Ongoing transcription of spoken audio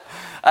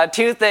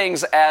Two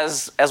things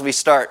as we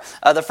start.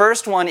 The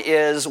first one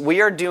is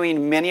we are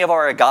doing many of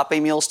our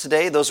agape meals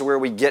today. Those are where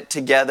we get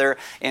together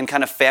in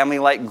kind of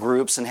family-like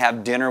groups and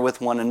have dinner with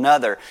one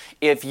another.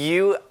 If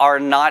you are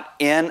not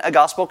in a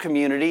gospel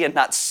community and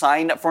not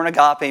signed up for an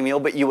agape meal,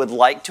 but you would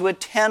like to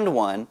attend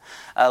one,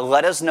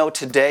 let us know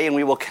today and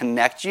we will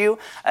connect you.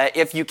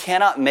 If you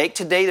cannot make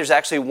today, there's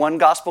actually one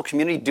gospel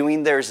community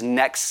doing theirs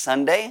next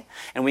Sunday,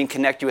 and we can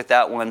connect you with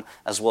that one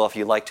as well if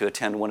you'd like to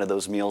attend one of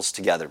those meals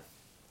together.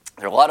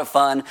 They're a lot of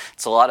fun.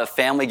 It's a lot of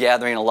family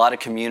gathering, a lot of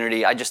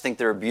community. I just think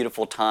they're a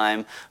beautiful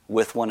time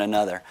with one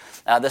another.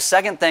 The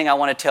second thing I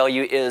want to tell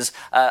you is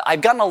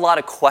I've gotten a lot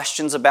of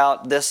questions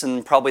about this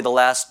in probably the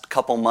last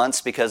couple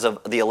months because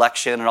of the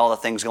election and all the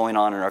things going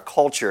on in our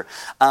culture.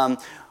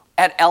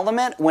 At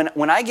Element,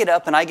 when I get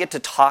up and I get to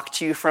talk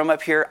to you from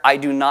up here, I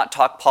do not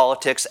talk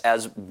politics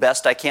as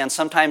best I can.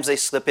 Sometimes they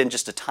slip in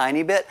just a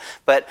tiny bit,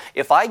 but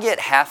if I get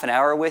half an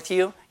hour with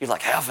you, you're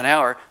like, half an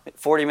hour,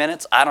 40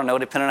 minutes, I don't know,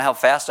 depending on how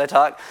fast I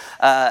talk.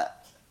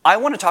 I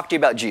want to talk to you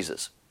about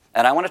Jesus.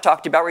 And I want to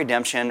talk to you about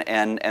redemption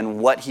and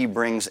what he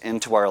brings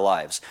into our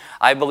lives.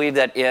 I believe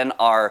that in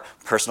our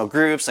personal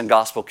groups and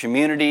gospel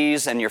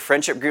communities and your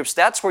friendship groups,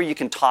 that's where you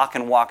can talk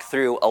and walk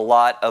through a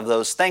lot of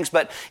those things.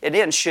 But it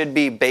again should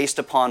be based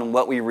upon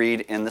what we read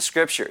in the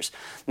scriptures.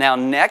 Now,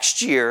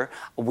 next year,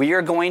 we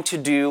are going to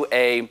do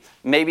a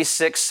maybe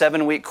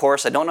 6-7 week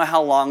course. I don't know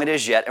how long it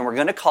is yet. And we're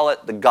going to call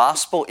it The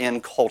Gospel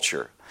in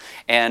Culture.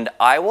 And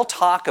I will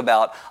talk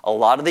about a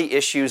lot of the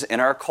issues in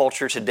our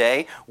culture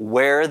today,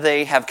 where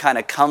they have kind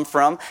of come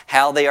from,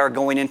 how they are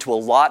going into a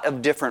lot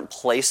of different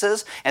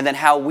places, and then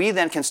how we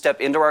then can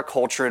step into our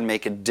culture and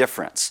make a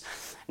difference.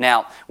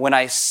 Now, when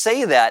I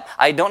say that,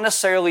 I don't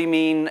necessarily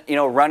mean,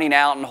 running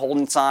out and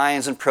holding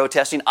signs and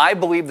protesting. I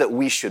believe that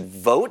we should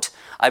vote.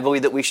 I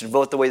believe that we should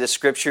vote the way the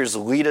scriptures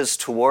lead us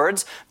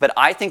towards. But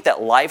I think that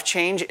life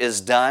change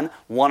is done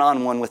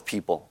one-on-one with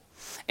people.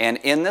 And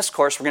in this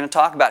course, we're going to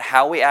talk about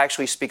how we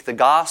actually speak the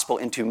gospel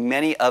into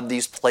many of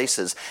these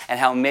places and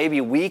how maybe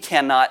we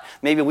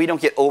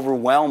don't get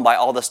overwhelmed by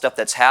all the stuff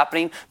that's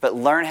happening, but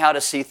learn how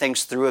to see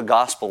things through a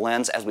gospel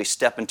lens as we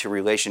step into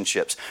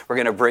relationships. We're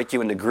going to break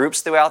you into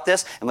groups throughout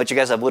this and let you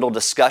guys have little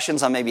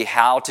discussions on maybe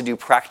how to do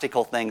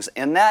practical things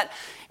in that.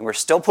 And we're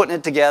still putting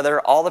it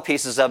together, all the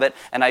pieces of it,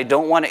 and I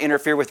don't want to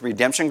interfere with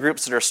redemption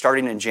groups that are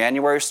starting in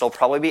January, so it'll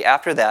probably be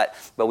after that,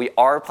 but we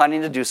are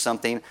planning to do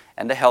something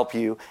and to help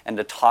you and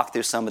to talk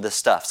through some of this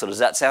stuff. So does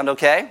that sound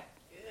okay?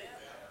 Yeah.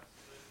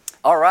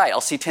 All right,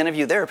 I'll see 10 of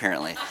you there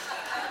apparently.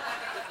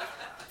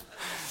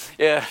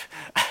 Yeah.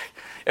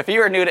 If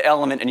you are new to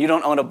Element and you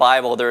don't own a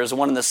Bible, there is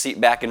one in the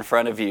seat back in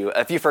front of you.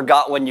 If you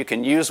forgot one, you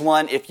can use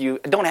one. If you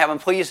don't have one,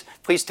 please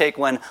take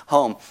one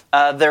home.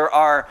 There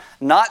are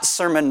not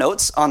sermon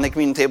notes on the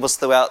communion tables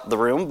throughout the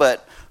room,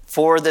 but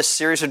for this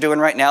series we're doing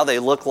right now, they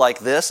look like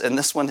this, and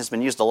this one has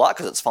been used a lot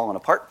because it's fallen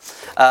apart.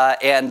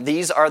 And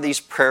these are these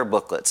prayer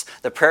booklets.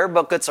 The prayer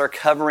booklets are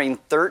covering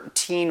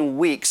 13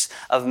 weeks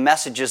of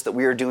messages that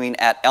we are doing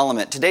at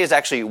Element. Today is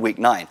actually week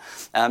 9.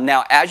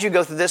 Now, as you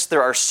go through this,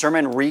 there are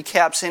sermon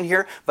recaps in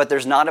here, but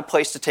there's not a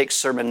place to take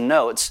sermon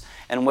notes.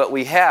 And what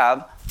we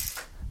have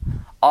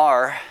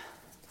are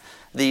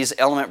these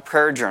Element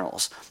prayer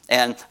journals.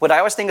 And what I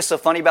always think is so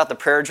funny about the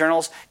prayer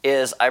journals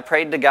is I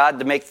prayed to God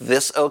to make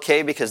this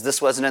okay because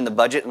this wasn't in the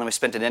budget and then we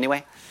spent it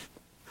anyway.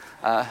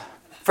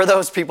 For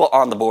those people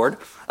on the board.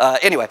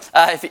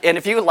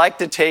 If you would like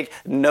to take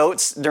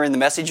notes during the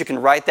message, you can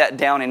write that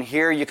down in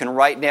here. You can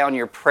write down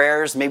your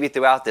prayers maybe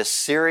throughout this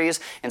series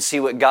and see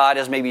what God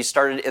has maybe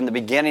started in the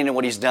beginning and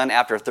what he's done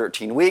after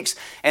 13 weeks.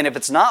 And if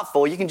it's not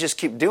full, you can just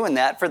keep doing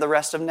that for the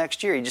rest of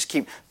next year. You just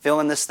keep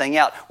filling this thing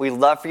out. We'd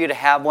love for you to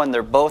have one.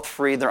 They're both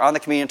free. They're on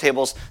the communion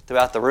tables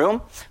throughout the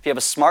room. If you have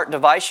a smart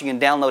device, you can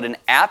download an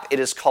app.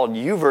 It is called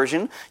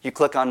YouVersion. You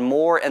click on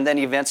More and then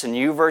Events in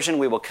YouVersion.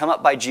 We will come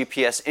up by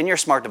GPS in your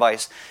smart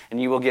device,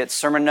 and you will get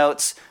sermon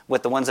notes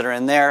with the ones that are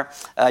in there.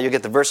 You'll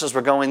get the verses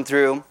we're going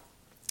through,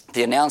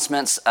 the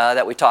announcements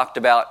that we talked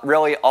about,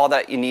 really all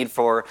that you need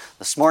for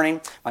this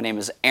morning. My name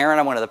is Aaron.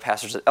 I'm one of the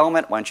pastors at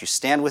Element. Why don't you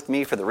stand with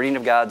me for the reading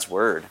of God's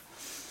Word.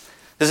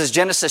 This is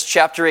Genesis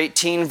chapter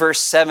 18, verse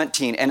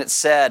 17, and it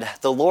said,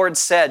 "The Lord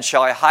said,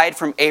 'Shall I hide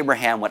from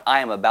Abraham what I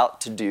am about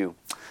to do?'"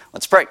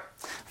 Let's pray.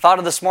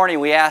 Father, this morning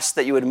we ask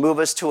that you would move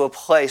us to a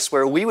place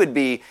where we would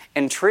be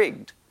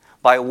intrigued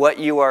by what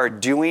you are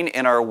doing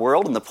in our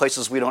world and the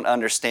places we don't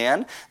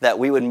understand, that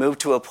we would move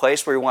to a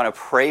place where we want to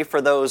pray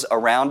for those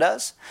around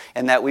us,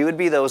 and that we would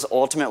be those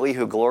ultimately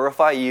who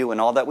glorify you in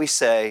all that we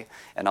say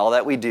and all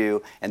that we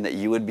do, and that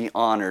you would be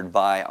honored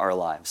by our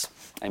lives.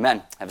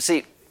 Amen. Have a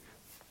seat.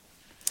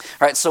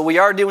 All right, so we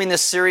are doing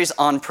this series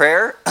on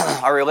prayer,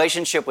 our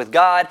relationship with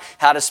God,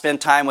 how to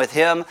spend time with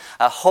Him,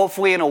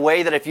 hopefully in a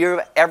way that if you've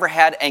ever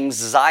had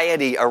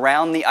anxiety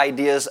around the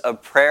ideas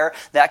of prayer,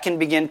 that can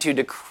begin to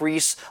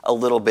decrease a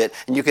little bit,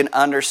 and you can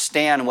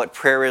understand what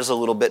prayer is a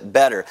little bit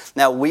better.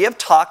 Now, we have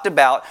talked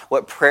about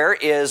what prayer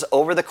is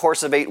over the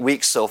course of 8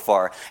 weeks so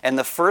far, and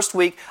the first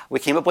week we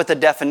came up with a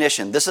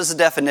definition. This is the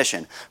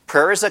definition.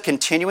 Prayer is a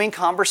continuing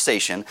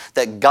conversation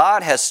that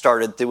God has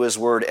started through His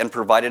Word and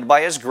provided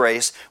by His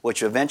grace,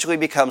 which eventually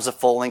becomes a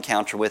full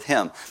encounter with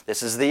Him.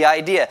 This is the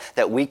idea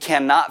that we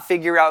cannot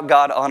figure out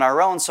God on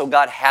our own, so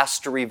God has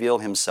to reveal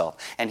Himself.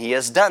 And He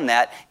has done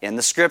that in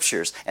the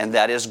Scriptures, and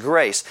that is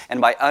grace.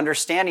 And by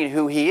understanding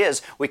who He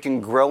is, we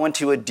can grow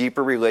into a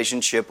deeper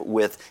relationship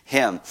with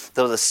Him.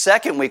 So the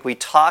second week, we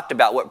talked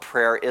about what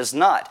prayer is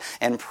not.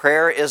 And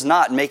prayer is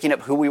not making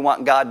up who we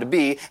want God to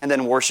be and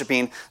then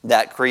worshiping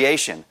that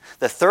creation.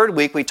 The third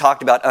week, we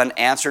talked about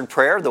unanswered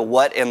prayer, the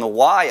what and the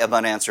why of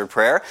unanswered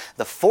prayer.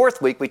 The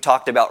fourth week, we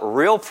talked about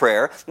real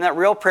prayer, and that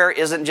real prayer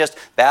isn't just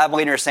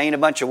babbling or saying a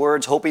bunch of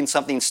words, hoping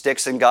something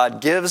sticks and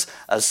God gives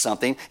us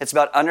something. It's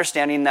about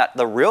understanding that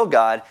the real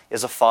God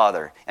is a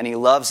Father, and He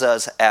loves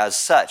us as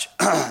such.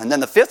 And then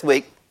the fifth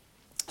week,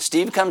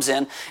 Steve comes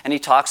in and he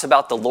talks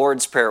about the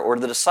Lord's Prayer or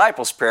the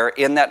disciples' prayer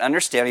in that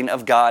understanding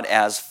of God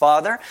as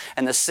Father.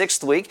 And the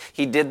sixth week,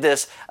 he did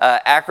this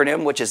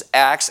acronym, which is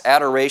ACTS,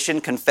 Adoration,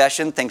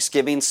 Confession,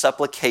 Thanksgiving,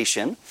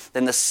 Supplication.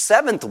 Then the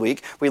seventh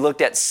week, we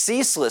looked at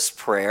ceaseless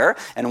prayer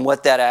and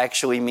what that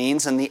actually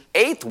means. And the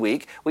eighth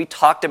week, we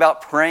talked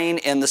about praying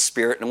in the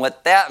Spirit and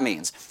what that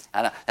means.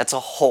 And that's a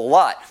whole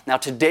lot. Now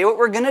today what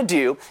we're going to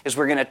do is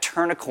we're going to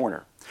turn a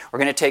corner. We're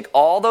going to take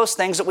all those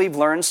things that we've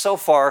learned so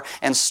far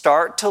and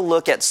start to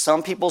look at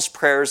some people's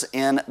prayers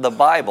in the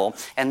Bible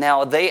and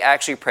now they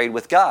actually prayed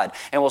with God.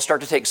 And we'll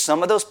start to take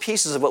some of those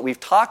pieces of what we've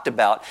talked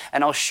about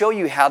and I'll show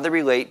you how they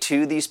relate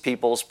to these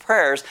people's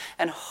prayers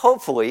and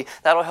hopefully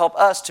that'll help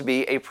us to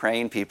be a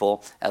praying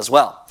people as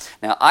well.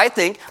 Now I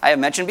think, I have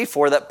mentioned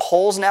before that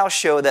polls now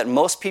show that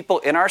most people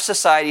in our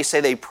society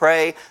say they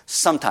pray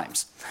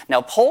sometimes.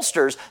 Now,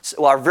 pollsters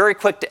are very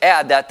quick to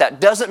add that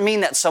that doesn't mean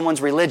that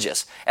someone's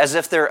religious, as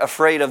if they're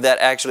afraid of that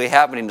actually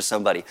happening to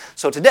somebody.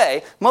 So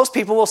today, most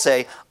people will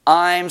say,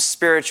 I'm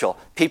spiritual.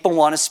 People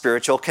want a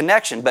spiritual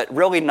connection, but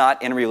really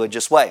not in a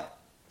religious way.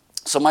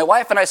 So my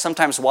wife and I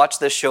sometimes watch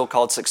this show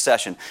called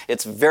Succession.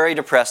 It's very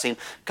depressing.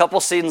 A couple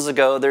seasons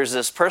ago, there's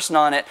this person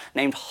on it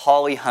named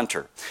Holly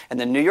Hunter. And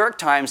the New York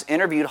Times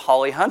interviewed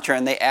Holly Hunter,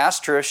 and they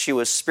asked her if she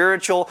was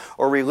spiritual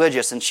or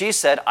religious. And she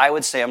said, I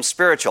would say I'm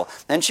spiritual.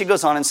 Then she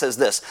goes on and says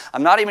this,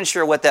 I'm not even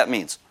sure what that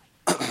means.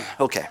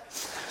 Okay.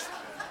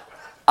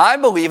 I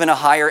believe in a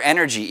higher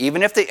energy,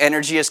 even if the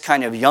energy is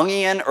kind of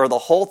Jungian or the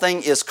whole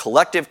thing is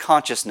collective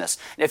consciousness.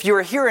 If you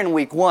were here in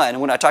week 1,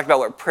 when I talked about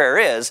what prayer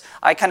is,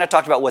 I kind of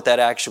talked about what that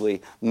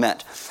actually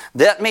meant.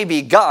 That may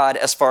be God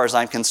as far as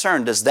I'm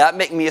concerned. Does that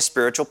make me a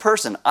spiritual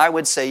person? I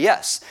would say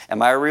yes.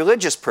 Am I a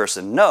religious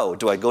person? No.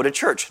 Do I go to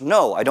church?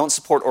 No. I don't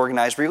support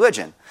organized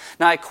religion.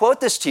 Now I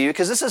quote this to you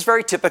because this is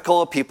very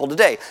typical of people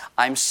today.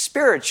 I'm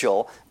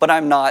spiritual, but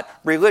I'm not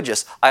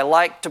religious. I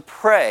like to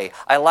pray.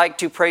 I like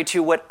to pray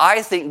to what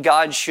I think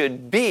God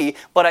should be,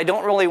 but I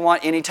don't really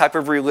want any type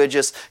of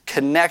religious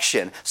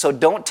connection. So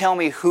don't tell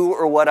me who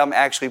or what I'm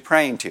actually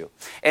praying to.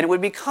 And it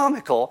would be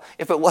comical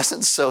if it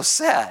wasn't so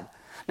sad.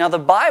 Now the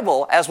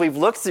Bible, as we've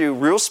looked through,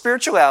 real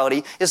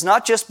spirituality is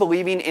not just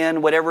believing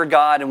in whatever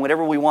God and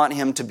whatever we want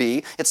Him to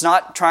be. It's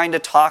not trying to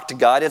talk to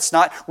God. It's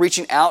not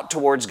reaching out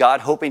towards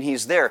God hoping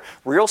He's there.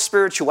 Real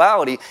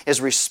spirituality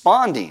is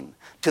responding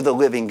to the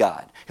living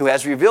God who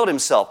has revealed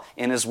Himself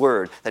in His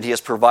Word, that He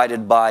has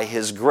provided by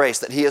His grace,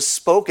 that He has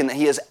spoken, that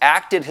He has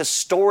acted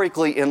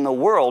historically in the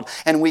world,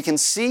 and we can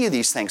see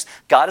these things.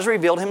 God has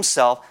revealed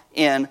Himself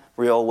in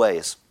real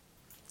ways.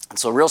 And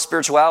so real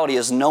spirituality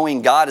is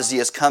knowing God as He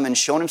has come and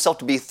shown Himself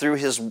to be through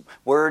His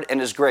Word and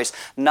His grace,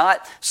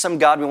 not some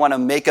God we want to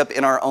make up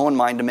in our own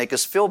mind to make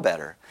us feel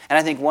better. And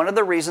I think one of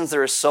the reasons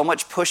there is so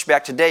much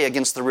pushback today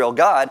against the real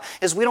God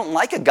is we don't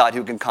like a God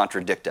who can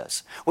contradict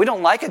us. We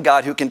don't like a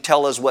God who can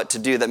tell us what to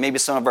do, that maybe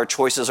some of our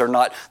choices are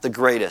not the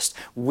greatest.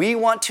 We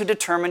want to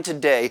determine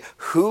today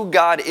who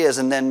God is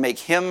and then make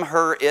Him,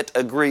 her, it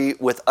agree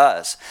with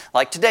us.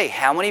 Like today,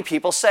 how many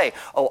people say,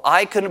 oh,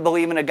 I couldn't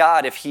believe in a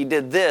God if He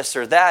did this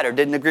or that or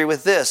didn't agree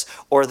with this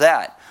or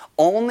that.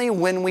 Only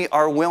when we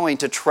are willing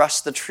to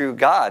trust the true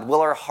God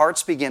will our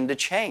hearts begin to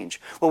change.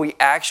 Will we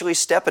actually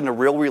step into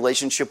real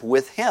relationship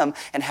with Him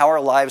and how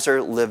our lives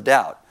are lived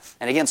out.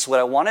 And again, so what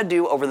I want to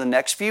do over the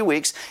next few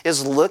weeks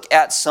is look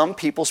at some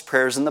people's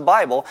prayers in the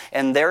Bible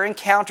and their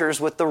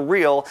encounters with the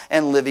real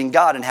and living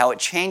God and how it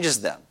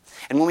changes them.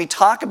 And when we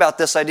talk about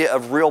this idea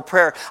of real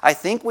prayer, I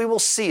think we will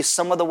see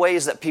some of the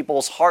ways that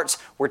people's hearts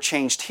were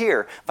changed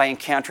here by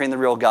encountering the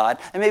real God.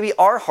 And maybe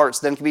our hearts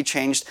then can be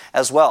changed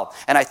as well.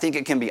 And I think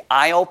it can be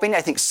eye-opening.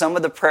 I think some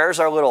of the prayers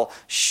are a little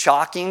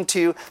shocking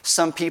to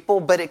some people,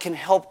 but it can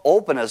help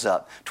open us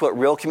up to what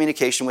real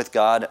communication with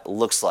God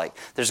looks like.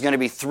 There's going to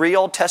be 3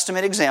 Old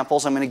Testament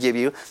examples I'm going to give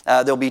you.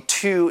 There'll be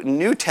 2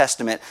 New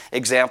Testament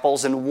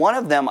examples, and one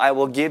of them I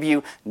will give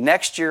you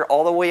next year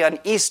all the way on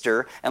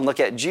Easter and look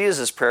at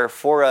Jesus' prayer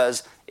for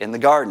us in the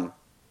garden.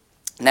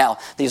 Now,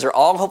 these are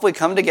all hopefully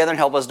come together and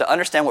help us to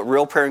understand what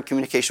real prayer and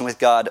communication with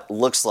God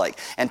looks like.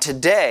 And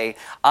today,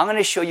 I'm going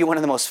to show you one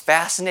of the most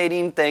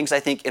fascinating things,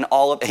 I think, in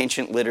all of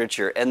ancient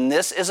literature. And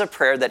this is a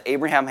prayer that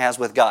Abraham has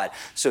with God.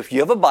 So if you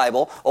have a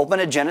Bible, open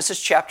to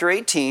Genesis chapter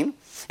 18.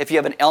 If you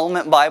have an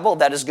Element Bible,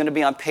 that is going to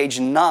be on page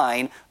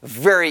 9,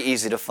 very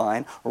easy to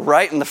find,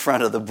 right in the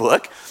front of the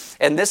book.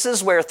 And this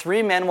is where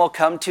 3 men will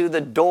come to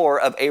the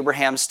door of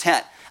Abraham's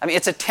tent. I mean,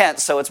 it's a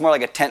tent, so it's more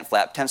like a tent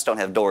flap. Tents don't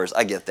have doors.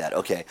 I get that.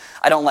 Okay.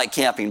 I don't like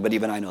camping, but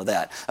even I know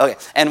that. Okay.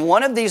 And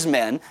one of these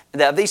men,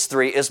 of these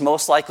 3, is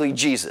most likely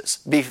Jesus.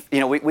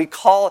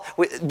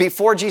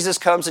 Before Jesus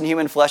comes in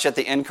human flesh at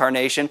the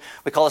incarnation,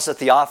 we call this a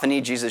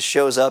theophany. Jesus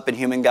shows up in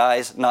human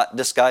guise, not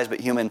disguise, but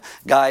human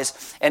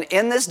guise. And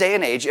in this day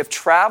and age, if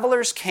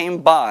travelers came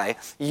by,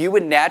 you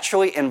would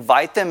naturally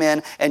invite them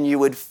in and you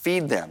would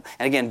feed them.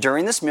 And again,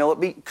 during this meal, it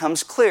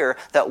becomes clear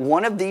that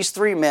one of these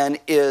 3 men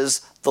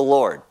is the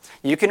Lord.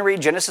 You can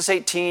read Genesis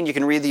 18, you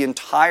can read the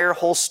entire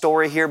whole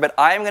story here, but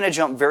I'm going to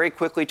jump very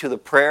quickly to the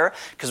prayer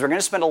because we're going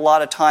to spend a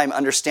lot of time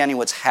understanding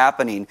what's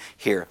happening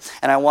here.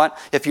 And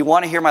if you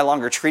want to hear my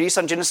longer treatise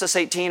on Genesis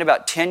 18,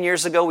 about 10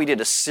 years ago, we did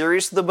a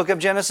series to the book of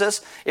Genesis.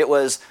 It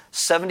was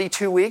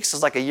 72 weeks,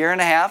 it's like a year and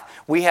a half.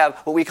 We have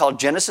what we call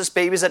Genesis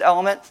babies at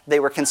Element. They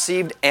were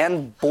conceived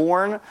and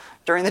born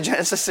during the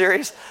Genesis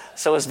series,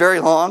 so it's very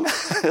long.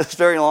 It's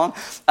very long.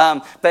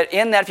 But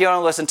in that, if you want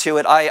to listen to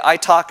it, I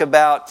talk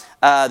about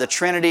the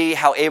Trinity,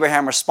 how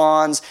Abraham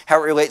responds,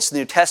 how it relates to the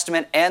New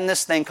Testament, and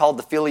this thing called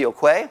the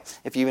filioque,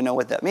 if you even know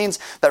what that means.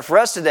 But for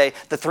us today,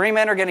 the 3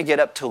 men are going to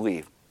get up to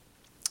leave.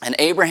 And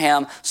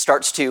Abraham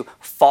starts to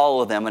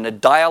follow them, and a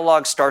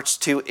dialogue starts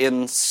to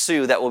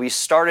ensue that will be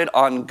started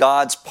on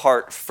God's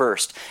part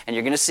first. And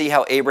you're going to see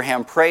how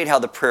Abraham prayed, how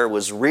the prayer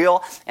was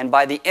real, and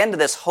by the end of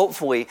this,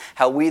 hopefully,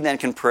 how we then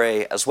can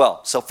pray as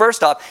well. So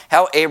first off,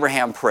 how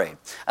Abraham prayed.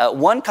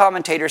 One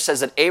commentator says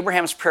that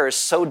Abraham's prayer is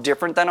so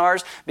different than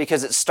ours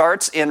because it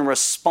starts in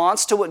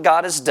response to what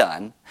God has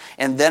done,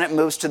 and then it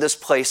moves to this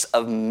place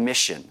of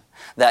mission.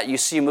 That you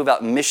see move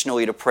out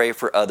missionally to pray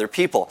for other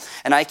people.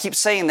 And I keep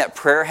saying that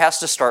prayer has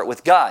to start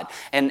with God.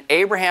 And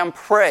Abraham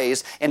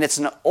prays, and it's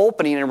an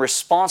opening in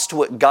response to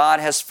what God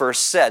has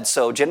first said.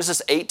 So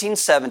Genesis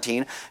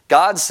 18:17,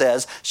 God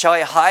says, "Shall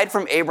I hide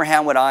from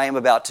Abraham what I am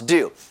about to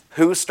do?"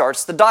 Who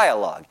starts the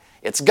dialogue?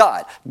 It's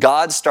God.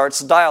 God starts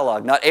the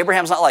dialogue.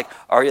 Abraham's not like,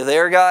 "Are you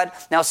there, God?"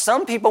 Now,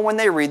 some people, when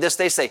they read this,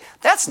 they say,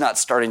 "That's not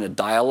starting a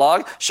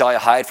dialogue. Shall I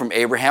hide from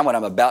Abraham what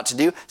I'm about to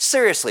do?"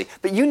 Seriously.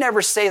 But you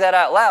never say that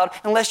out loud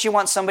unless you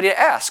want somebody to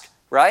ask,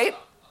 right?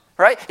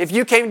 Right? If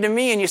you came to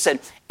me and you said,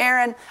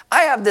 "Aaron,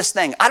 I have this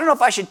thing. I don't know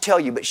if I should tell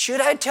you, but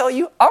should I tell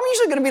you?" I'm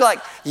usually going to be like,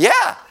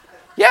 yeah,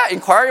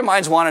 inquiring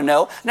minds want to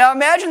know. Now,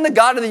 imagine the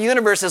God of the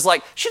universe is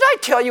like, "Should I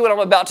tell you what I'm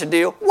about to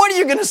do?" What are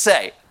you going to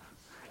say?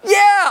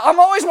 "Yeah, I'm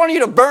always wanting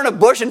you to burn a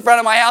bush in front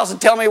of my house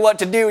and tell me what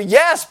to do.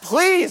 Yes,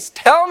 please,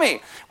 tell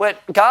me." What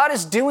God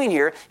is doing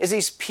here is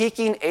he's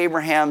piquing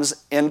Abraham's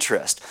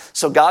interest.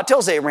 So God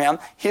tells Abraham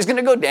he's going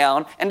to go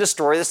down and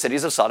destroy the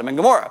cities of Sodom and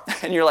Gomorrah.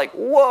 And you're like,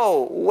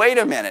 whoa, wait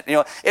a minute.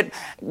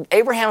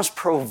 Abraham's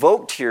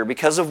provoked here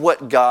because of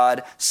what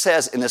God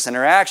says in this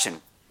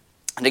interaction.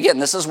 And again,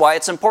 this is why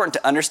it's important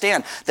to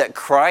understand that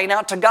crying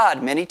out to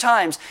God many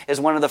times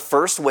is one of the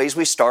first ways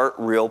we start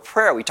real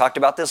prayer. We talked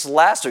about this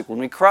last week when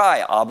we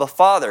cry, "Abba,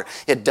 Father."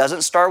 It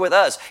doesn't start with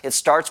us. It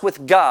starts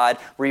with God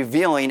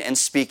revealing and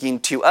speaking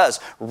to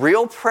us.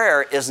 Real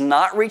prayer is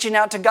not reaching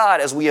out to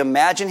God as we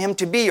imagine him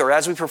to be or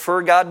as we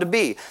prefer God to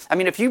be. I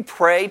mean, if you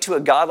pray to a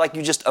God like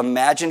you just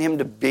imagine him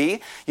to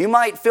be, you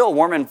might feel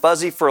warm and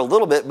fuzzy for a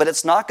little bit, but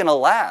it's not going to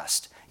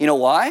last. You know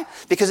why?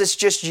 Because it's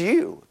just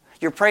you.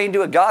 You're praying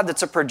to a God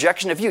that's a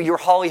projection of you. You're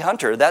Holly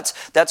Hunter.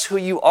 That's who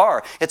you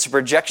are. It's a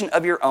projection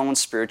of your own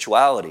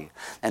spirituality.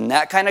 And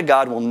that kind of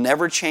God will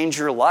never change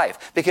your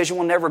life because you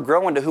will never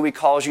grow into who he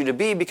calls you to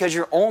be because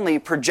you're only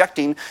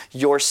projecting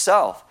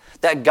yourself.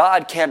 That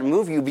God can't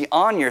move you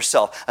beyond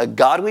yourself. A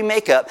God we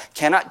make up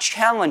cannot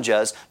challenge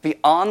us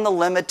beyond the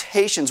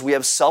limitations we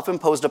have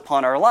self-imposed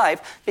upon our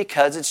life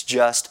because it's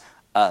just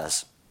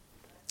us.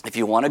 If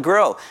you want to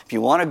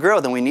grow,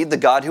 then we need the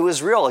God who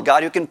is real, a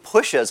God who can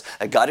push us,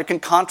 a God who can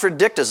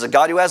contradict us, a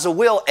God who has a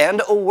will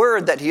and a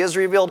word that he has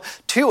revealed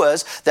to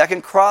us that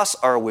can cross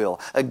our will,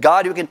 a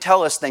God who can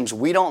tell us things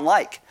we don't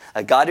like,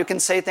 a God who can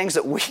say things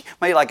that we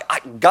may be like,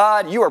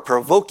 "God, you are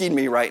provoking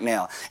me right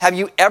now." Have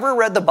you ever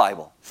read the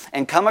Bible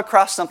and come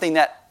across something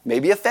that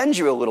maybe offends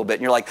you a little bit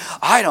and you're like,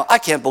 I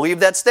can't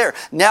believe that's there.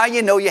 Now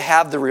you know you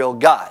have the real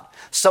God.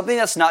 Something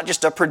that's not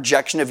just a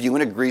projection of you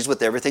and agrees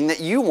with everything that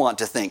you want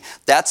to think.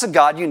 That's a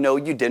God you know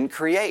you didn't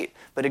create,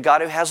 but a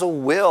God who has a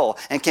will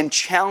and can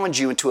challenge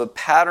you into a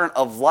pattern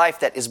of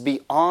life that is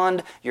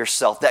beyond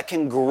yourself, that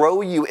can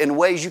grow you in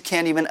ways you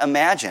can't even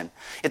imagine.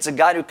 It's a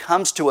God who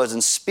comes to us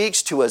and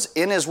speaks to us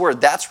in His Word.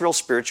 That's real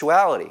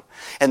spirituality.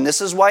 And this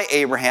is why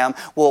Abraham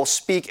will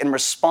speak in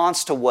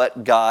response to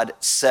what God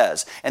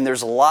says. And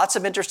there's lots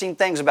of interesting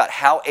things about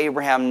how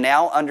Abraham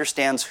now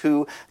understands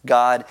who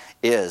God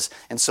is.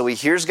 And so he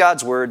hears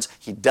God's words.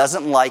 He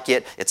doesn't like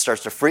it. It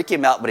starts to freak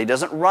him out, but he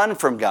doesn't run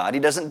from God. He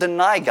doesn't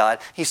deny God.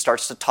 He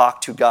starts to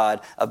talk to God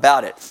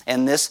about it.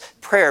 And this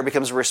prayer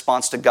becomes a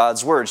response to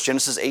God's words.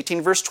 Genesis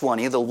 18, verse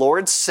 20, the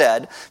Lord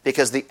said,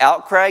 because the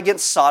outcry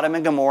against Sodom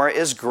and Gomorrah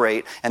is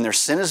great, and their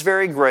sin is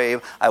very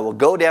grave, I will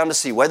go down to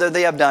see whether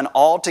they have done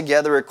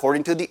altogether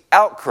according to the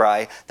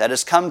outcry that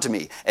has come to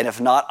me. And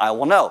if not, I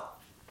will know.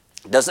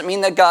 It doesn't mean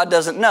that God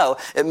doesn't know.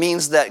 It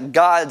means that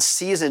God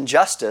sees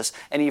injustice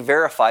and He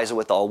verifies it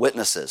with all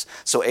witnesses.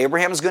 So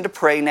Abraham is going to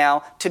pray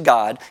now to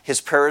God. His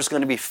prayer is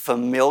going to be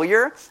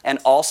familiar and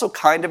also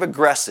kind of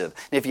aggressive.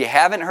 And if you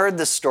haven't heard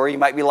this story, you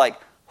might be like,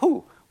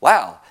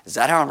 wow, is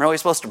that how I'm really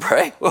supposed to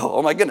pray?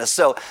 Oh my goodness.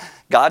 So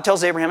God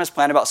tells Abraham his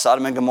plan about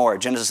Sodom and Gomorrah.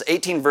 Genesis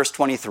 18, verse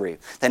 23.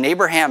 Then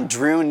Abraham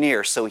drew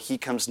near, so he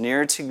comes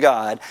near to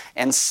God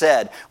and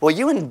said, will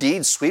you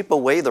indeed sweep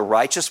away the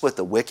righteous with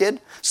the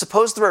wicked?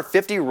 Suppose there are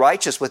 50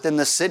 righteous within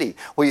the city.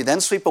 Will you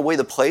then sweep away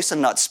the place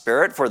and not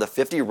spare it for the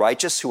 50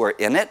 righteous who are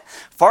in it?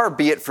 Far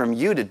be it from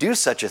you to do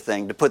such a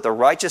thing, to put the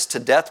righteous to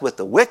death with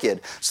the wicked,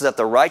 so that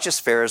the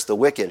righteous fares the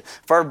wicked.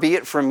 Far be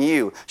it from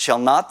you. Shall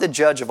not the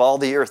judge of all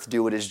the earth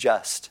do what is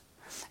just?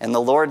 And the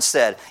Lord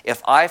said,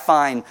 if I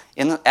find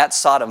at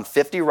Sodom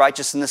 50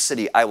 righteous in the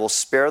city, I will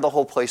spare the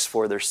whole place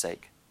for their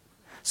sake.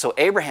 So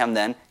Abraham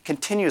then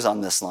continues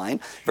on this line.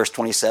 Verse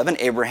 27,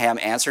 Abraham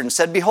answered and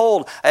said,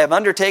 behold, I have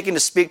undertaken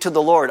to speak to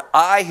the Lord,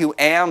 I who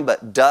am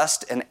but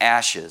dust and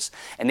ashes.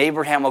 And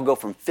Abraham will go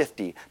from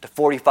 50 to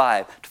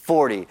 45 to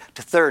 40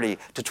 to 30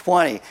 to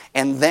 20.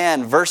 And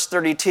then verse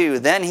 32,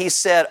 then he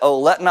said, oh,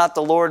 let not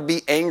the Lord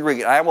be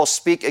angry, and I will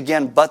speak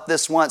again but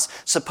this once.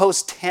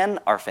 Suppose 10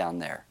 are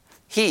found there.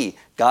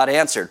 God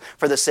answered,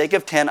 for the sake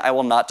of 10, I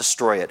will not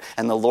destroy it.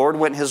 And the Lord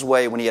went his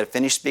way when he had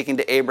finished speaking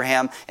to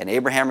Abraham, and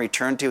Abraham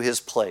returned to his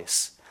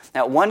place.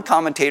 Now, one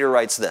commentator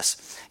writes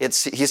this.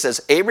 He says,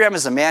 Abraham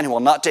is a man who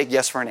will not take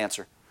yes for an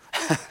answer.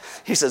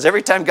 He says,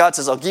 every time God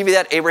says, I'll give you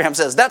that, Abraham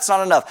says, that's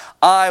not enough.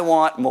 I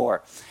want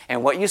more.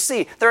 And what you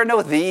see, there are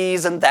no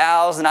these and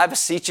thous and I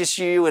beseech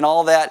you and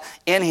all that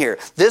in here.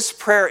 This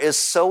prayer is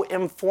so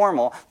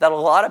informal that a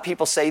lot of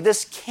people say,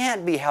 this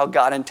can't be how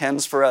God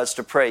intends for us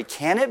to pray.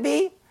 Can it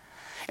be?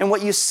 And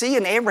what you see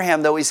in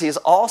Abraham, though, is he is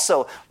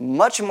also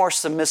much more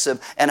submissive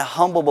and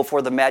humble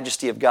before the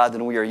majesty of God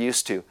than we are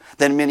used to,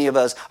 than many of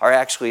us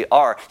actually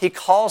are. He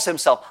calls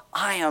himself,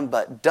 I am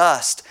but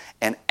dust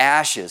and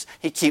ashes.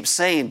 He keeps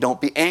saying,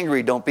 don't be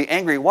angry, don't be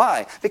angry.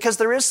 Why? Because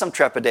there is some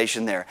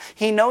trepidation there.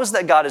 He knows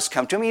that God has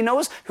come to him. He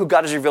knows who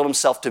God has revealed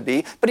himself to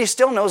be, but he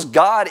still knows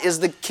God is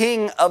the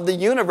king of the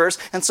universe.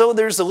 And so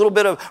there's a little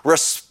bit of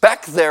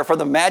respect there for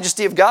the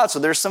majesty of God. So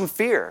there's some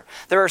fear.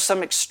 There are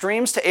some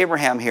extremes to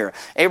Abraham here.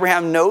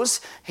 Abraham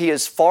knows he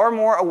is far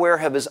more aware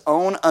of his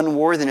own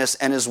unworthiness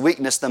and his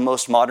weakness than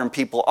most modern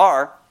people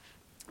are,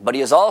 but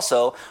he is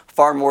also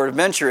far more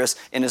adventurous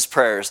in his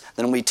prayers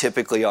than we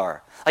typically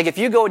are. Like if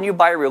you go and you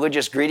buy a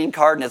religious greeting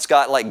card and it's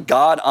got like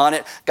God on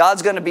it,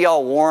 God's going to be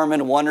all warm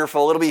and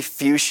wonderful. It'll be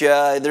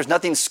fuchsia. There's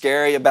nothing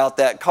scary about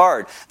that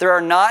card. There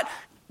are not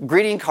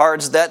greeting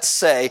cards that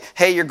say,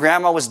 hey, your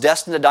grandma was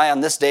destined to die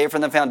on this day from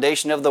the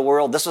foundation of the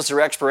world. This was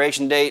her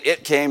expiration date.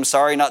 It came.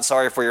 Sorry, not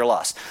sorry for your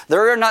loss.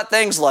 There are not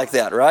things like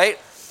that, right?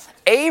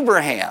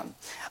 Abraham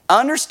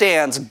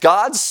understands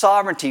God's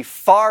sovereignty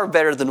far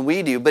better than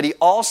we do, but he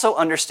also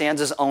understands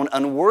his own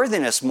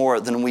unworthiness more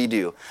than we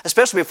do,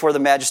 especially before the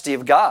majesty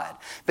of God.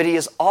 But he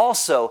is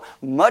also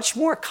much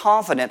more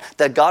confident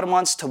that God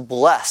wants to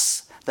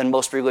bless than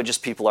most religious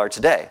people are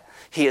today.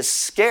 He is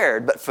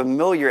scared but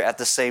familiar at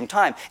the same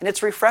time, and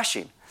it's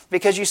refreshing.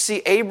 Because you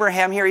see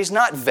Abraham here, he's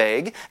not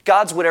vague.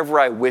 God's whatever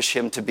I wish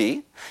him to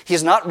be.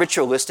 He's not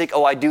ritualistic.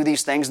 Oh, I do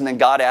these things and then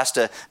God has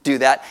to do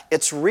that.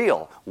 It's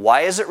real.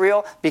 Why is it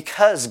real?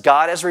 Because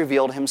God has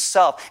revealed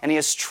himself and he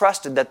has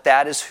trusted that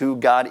that is who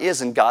God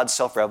is in God's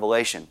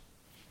self-revelation.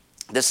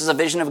 This is a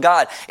vision of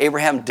God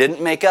Abraham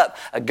didn't make up.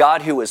 A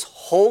God who is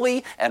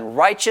holy and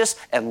righteous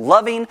and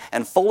loving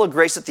and full of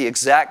grace at the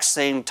exact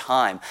same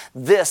time.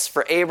 This,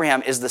 for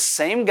Abraham, is the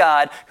same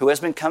God who has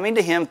been coming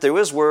to him through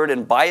his word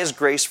and by his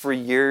grace for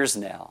years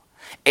now.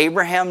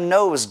 Abraham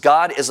knows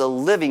God is a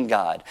living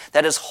God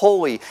that is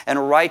holy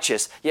and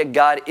righteous, yet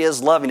God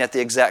is loving at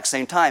the exact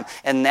same time.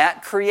 And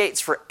that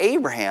creates for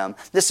Abraham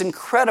this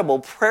incredible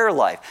prayer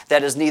life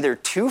that is neither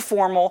too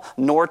formal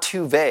nor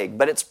too vague,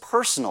 but it's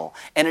personal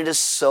and it is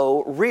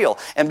so real.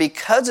 And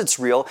because it's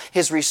real,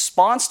 his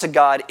response to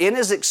God in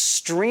his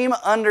extreme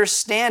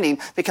understanding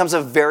becomes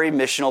a very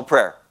missional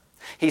prayer.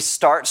 He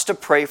starts to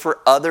pray for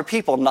other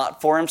people,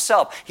 not for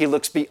himself. He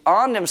looks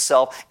beyond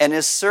himself and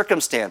his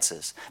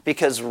circumstances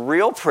because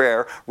real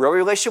prayer, real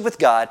relationship with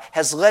God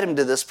has led him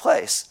to this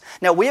place.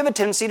 Now, we have a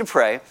tendency to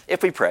pray,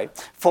 if we pray,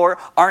 for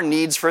our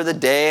needs for the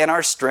day and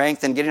our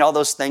strength and getting all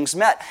those things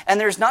met. And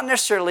there's not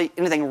necessarily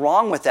anything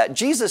wrong with that.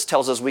 Jesus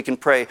tells us we can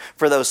pray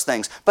for those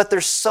things, but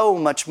there's so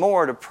much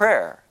more to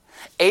prayer.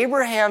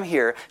 Abraham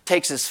here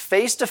takes his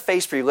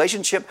face-to-face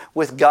relationship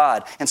with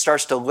God and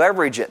starts to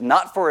leverage it,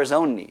 not for his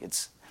own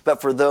needs,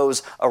 but for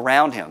those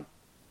around him.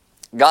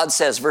 God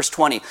says, verse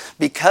 20,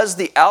 because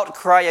the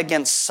outcry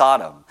against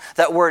Sodom,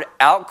 that word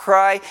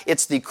outcry,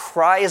 it's the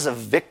cries of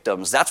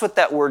victims. That's what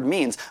that word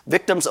means,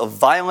 victims of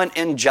violent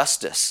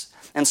injustice.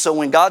 And so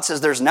when God says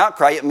there's an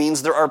outcry, it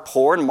means there are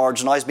poor and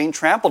marginalized being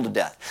trampled to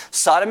death.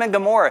 Sodom and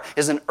Gomorrah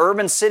is an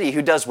urban city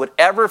who does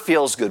whatever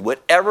feels good,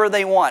 whatever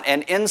they want,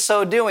 and in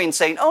so doing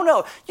saying, oh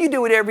no, you do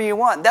whatever you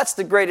want. That's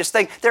the greatest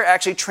thing. They're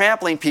actually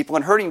trampling people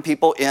and hurting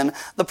people in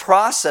the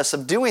process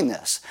of doing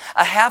this.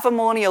 A half a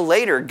millennia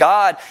later,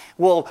 God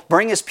will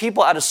bring his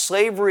people out of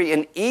slavery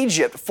in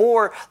Egypt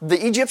for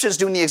the Egyptians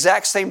doing the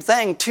exact same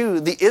thing to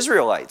the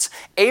Israelites.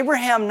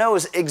 Abraham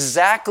knows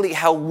exactly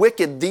how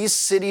wicked these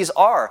cities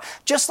are,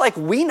 just like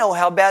we know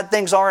how bad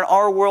things are in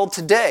our world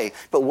today.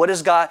 But what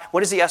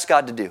does he ask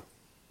God to do?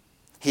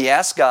 He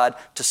asks God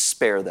to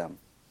spare them.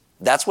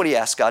 That's what he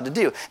asks God to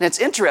do. And it's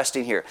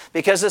interesting here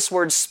because this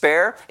word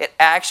spare, it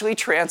actually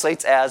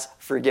translates as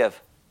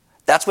forgive.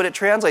 That's what it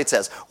translates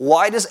as.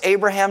 Why does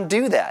Abraham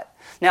do that?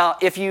 Now,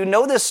 if you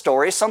know this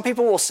story, some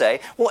people will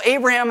say, well,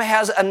 Abraham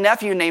has a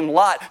nephew named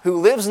Lot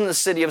who lives in the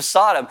city of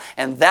Sodom,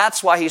 and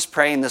that's why he's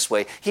praying this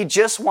way. He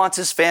just wants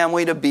his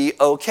family to be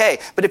okay.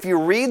 But if you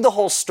read the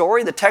whole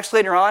story, the text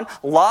later on,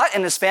 Lot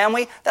and his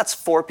family, that's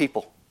 4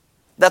 people.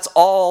 That's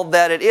all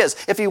that it is.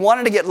 If he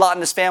wanted to get Lot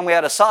and his family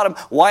out of Sodom,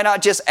 why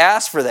not just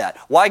ask for that?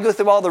 Why go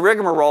through all the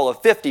rigmarole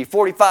of 50,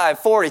 45,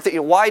 40?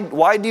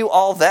 Why do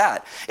all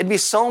that? It'd be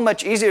so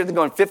much easier than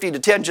going 50 to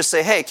 10. Just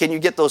say, hey, can you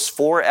get those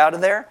 4 out of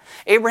there?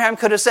 Abraham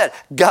could have said,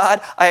 God,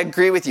 I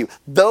agree with you.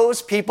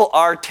 Those people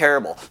are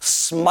terrible.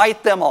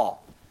 Smite them all.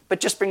 But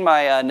just bring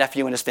my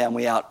nephew and his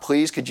family out,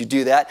 please. Could you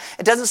do that?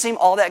 It doesn't seem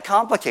all that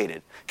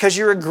complicated because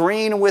you're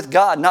agreeing with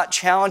God, not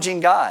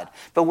challenging God.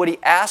 But what he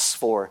asks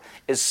for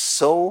is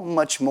so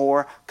much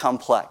more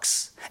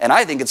complex. And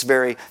I think it's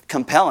very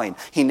compelling.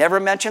 He never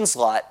mentions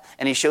Lot,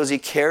 and he shows he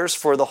cares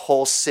for the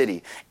whole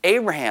city.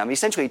 Abraham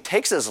essentially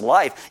takes his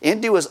life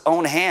into his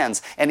own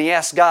hands, and he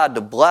asks God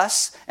to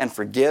bless and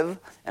forgive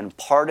and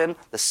pardon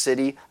the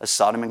city of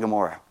Sodom and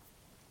Gomorrah.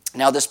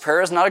 Now, this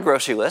prayer is not a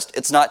grocery list.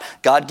 It's not,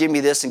 God, give me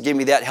this and give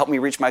me that, help me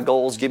reach my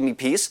goals, give me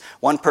peace.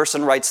 One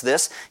person writes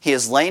this, he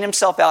is laying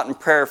himself out in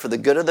prayer for the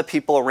good of the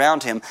people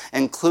around him,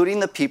 including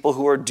the people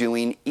who are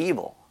doing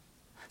evil.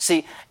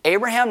 See,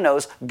 Abraham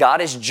knows God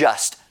is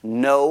just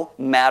no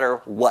matter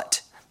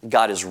what.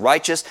 God is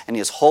righteous, and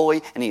he is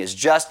holy, and he is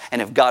just,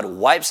 and if God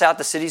wipes out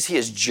the cities, he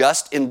is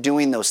just in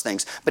doing those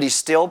things. But he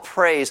still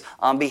prays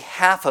on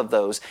behalf of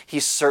those he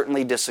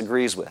certainly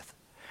disagrees with.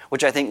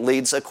 Which I think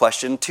leads a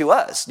question to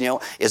us.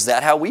 Is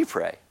that how we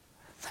pray?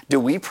 Do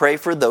we pray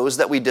for those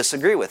that we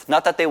disagree with?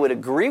 Not that they would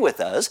agree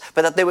with us,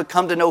 but that they would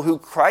come to know who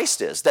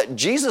Christ is, that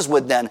Jesus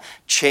would then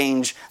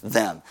change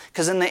them.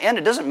 Because in the end,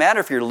 it doesn't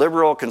matter if you're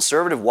liberal,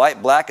 conservative,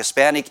 white, black,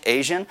 Hispanic,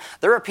 Asian.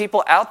 There are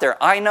people out there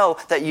I know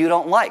that you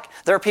don't like.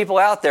 There are people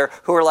out there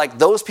who are like,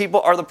 those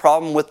people are the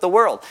problem with the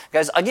world.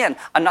 Guys, again,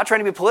 I'm not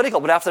trying to be political,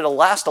 but after the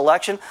last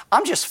election,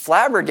 I'm just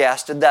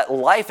flabbergasted that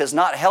life is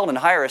not held in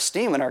higher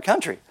esteem in our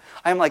country.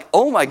 I'm like,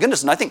 oh my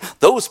goodness, and I think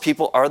those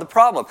people are the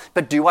problem.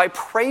 But do I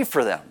pray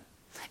for them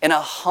in a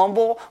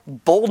humble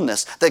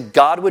boldness that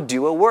God would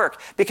do a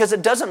work? Because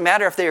it doesn't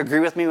matter if they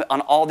agree with me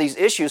on all these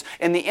issues.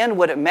 In the end,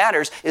 what it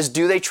matters is,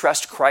 do they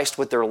trust Christ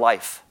with their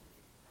life?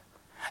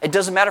 It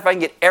doesn't matter if I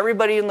can get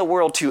everybody in the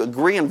world to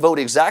agree and vote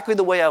exactly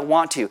the way I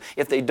want to.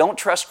 If they don't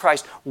trust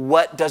Christ,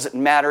 what does it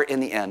matter in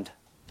the end?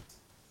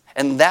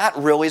 And that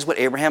really is what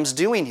Abraham's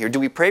doing here. Do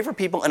we pray for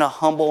people in a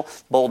humble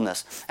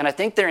boldness? And I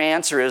think their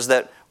answer is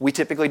that we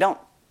typically don't.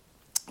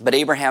 But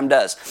Abraham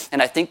does.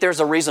 And I think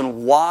there's a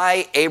reason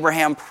why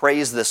Abraham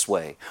prays this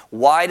way.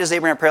 Why does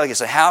Abraham pray like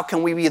this? How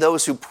can we be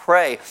those who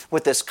pray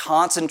with this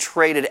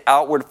concentrated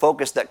outward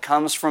focus that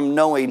comes from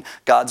knowing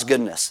God's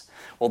goodness?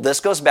 Well, this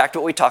goes back to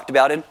what we talked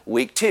about in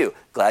week 2.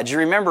 Glad you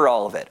remember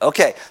all of it.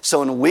 Okay,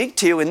 so in week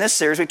 2 in this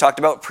series, we talked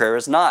about prayer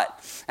is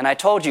not. And I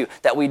told you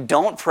that we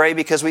don't pray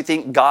because we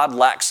think God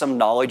lacks some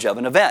knowledge of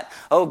an event.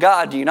 Oh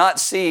God, do you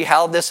not see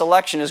how this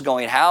election is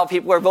going? How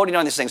people are voting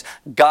on these things?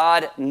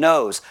 God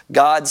knows.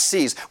 God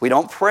sees. We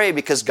don't pray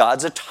because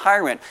God's a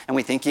tyrant and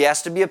we think he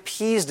has to be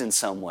appeased in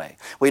some way.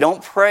 We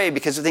don't pray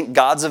because we think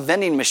God's a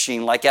vending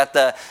machine like at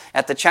the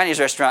Chinese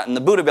restaurant in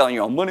the Buddha Bell and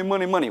you're all money,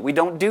 money, money. We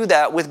don't do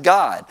that with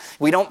God.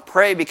 We don't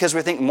pray because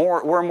we think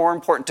we're more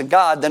important to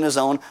God than his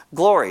own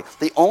glory.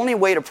 The only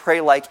way to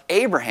pray like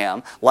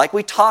Abraham, like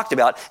we talked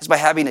about, is by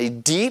having a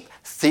deep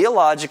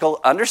theological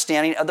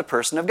understanding of the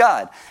person of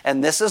God.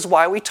 And this is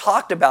why we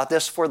talked about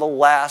this for the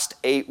last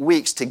 8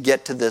 weeks to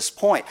get to this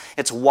point.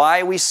 It's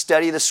why we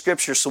study the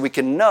Scriptures so we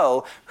can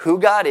know who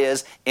God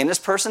is in His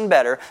person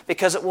better,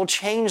 because it will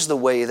change the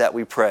way that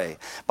we pray.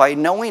 By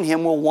knowing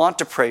Him, we'll want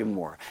to pray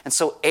more. And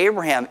so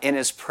Abraham, in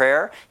his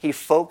prayer, he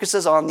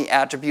focuses on the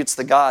attributes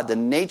of God, the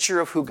nature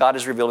of who God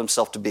has revealed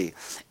Himself to be.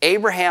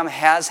 Abraham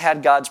has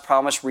had God's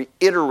promise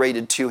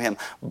reiterated to him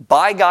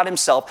by God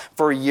Himself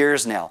for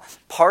years now.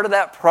 Part of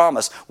that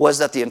promise was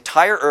that the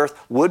entire earth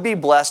would be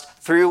blessed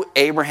through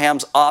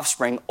Abraham's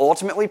offspring,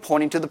 ultimately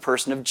pointing to the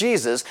person of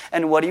Jesus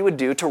and what He would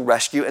do to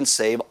rescue and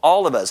save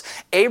all of us.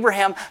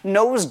 Abraham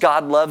knows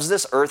God loves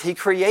this earth He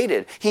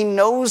created. He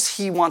knows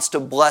He wants to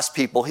bless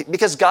people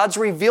because God's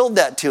revealed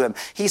that to him.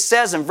 He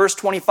says in verse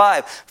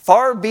 25,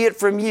 "Far be it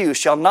from you,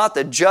 shall not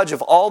the judge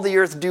of all the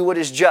earth do what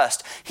is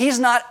just?" He's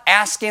not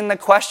asking the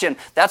question.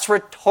 That's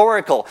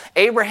rhetorical.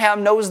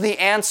 Abraham knows the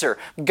answer.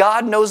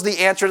 God knows the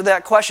answer to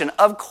that question.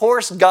 Of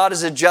course, God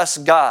is a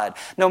just God.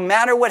 No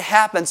matter what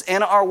happens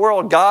in our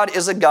world, God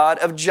is a God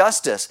of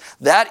justice.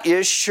 That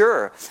is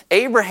sure.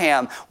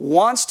 Abraham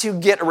wants to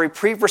get a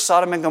reprieve for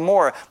Sodom and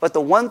Gomorrah, but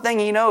the one thing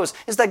he knows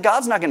is that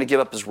God's not going to give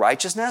up His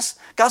righteousness.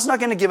 God's not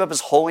going to give up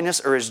His holiness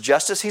or His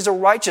justice. He's a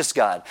righteous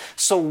God.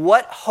 So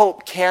what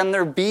hope can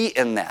there be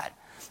in that?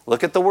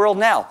 Look at the world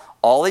now.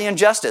 All the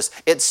injustice,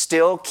 it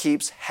still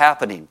keeps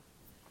happening.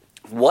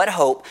 What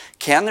hope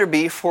can there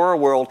be for a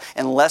world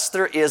unless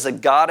there is a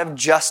God of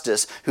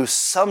justice who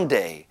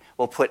someday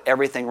will put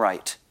everything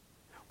right?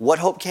 What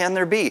hope can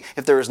there be?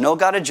 If there is no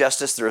God of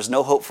justice, there is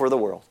no hope for the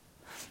world.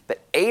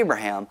 But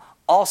Abraham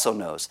also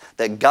knows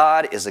that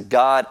God is a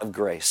God of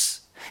grace.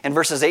 In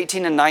verses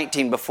 18 and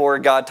 19, before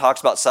God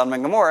talks about Sodom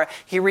and Gomorrah,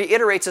 He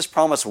reiterates His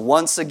promise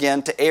once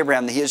again to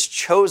Abraham, that He has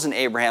chosen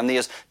Abraham, that He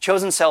has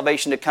chosen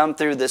salvation to come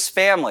through this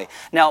family.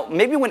 Now,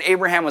 maybe when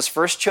Abraham was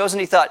first chosen,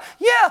 he thought,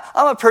 yeah,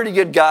 I'm a pretty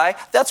good guy.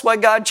 That's why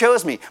God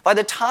chose me. By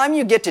the time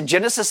you get to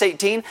Genesis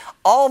 18,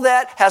 all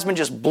that has been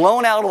just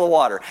blown out of the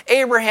water.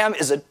 Abraham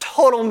is a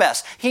total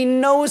mess. He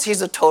knows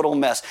he's a total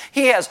mess.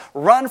 He has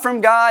run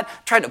from God,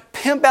 tried to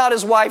pimp out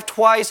his wife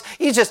twice.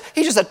 He's just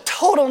a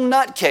total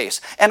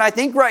nutcase. And I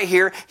think right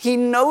here, he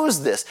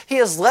knows this. He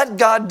has let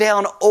God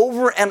down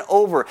over and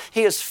over.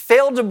 He has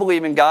failed to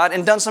believe in God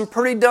and done some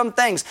pretty dumb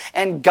things.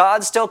 And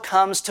God still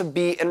comes to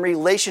be in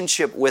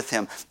relationship with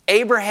him.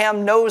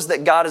 Abraham knows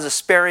that God is a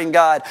sparing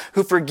God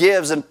who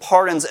forgives and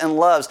pardons and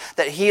loves,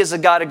 that He is a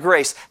God of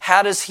grace.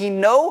 How does he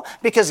know?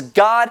 Because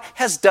God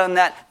has done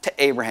that to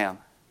Abraham.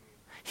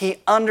 He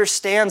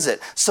understands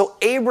it. So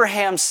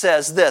Abraham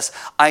says this,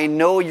 "I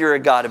know you're a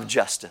God of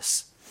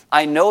justice.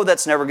 I know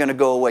that's never going to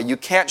go away. You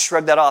can't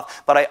shrug that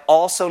off, but I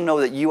also know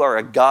that you are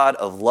a God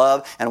of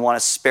love and want to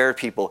spare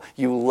people.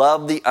 You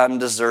love the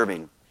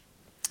undeserving."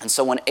 And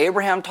so when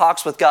Abraham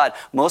talks with God,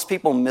 most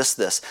people miss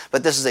this,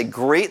 but this is a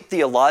great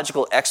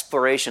theological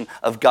exploration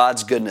of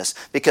God's goodness,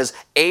 because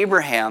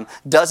Abraham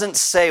doesn't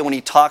say when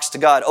he talks to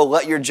God, "Oh,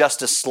 let your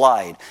justice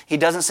slide." He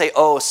doesn't say,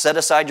 "Oh, set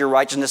aside your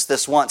righteousness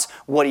this once."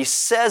 What he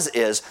says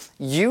is,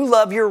 "You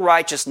love your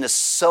righteousness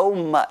so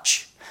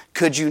much,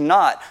 could you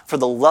not, for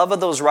the love of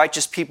those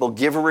righteous people,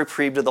 give a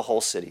reprieve to the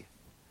whole city?"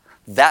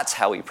 That's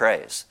how he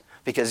prays,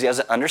 because he has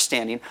an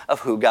understanding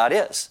of who God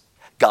is.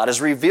 God has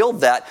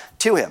revealed that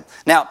to him.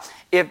 Now,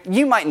 if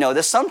you might know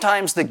this,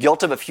 sometimes the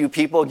guilt of a few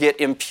people get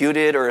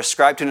imputed or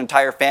ascribed to an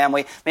entire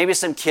family. Maybe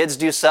some kids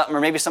do something, or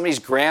maybe somebody's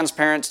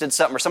grandparents did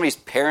something, or somebody's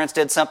parents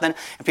did something,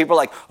 and people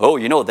are like, "Oh,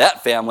 you know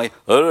that family."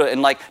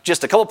 And like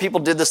just a couple people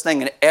did this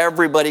thing, and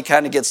everybody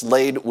kind of gets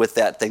laid with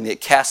that thing. They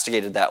get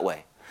castigated that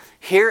way.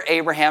 Here,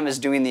 Abraham is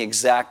doing the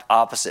exact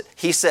opposite.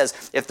 He says,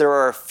 if there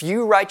are a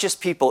few righteous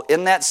people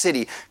in that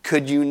city,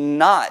 could you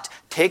not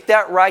take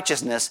that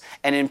righteousness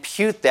and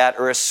impute that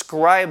or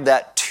ascribe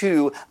that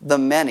to the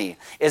many?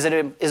 Is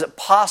it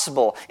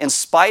possible, in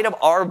spite of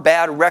our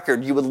bad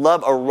record, you would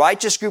love a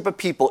righteous group of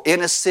people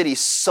in a city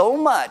so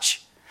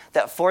much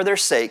that for their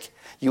sake,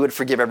 you would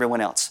forgive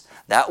everyone else?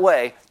 That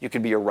way, you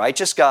could be a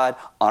righteous God,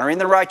 honoring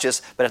the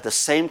righteous, but at the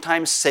same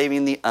time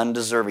saving the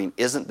undeserving.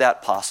 Isn't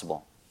that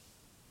possible?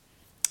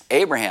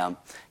 Abraham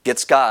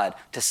gets God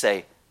to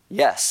say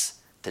yes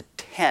to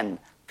 10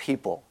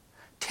 people.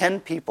 10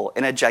 people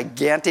in a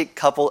gigantic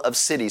couple of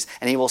cities,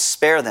 and he will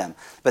spare them.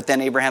 But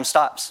then Abraham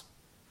stops,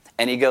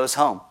 and he goes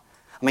home.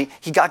 I mean,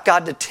 he got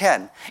God to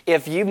 10.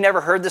 If you've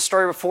never heard this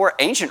story before,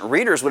 ancient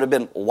readers would have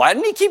been, why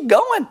didn't he keep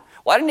going?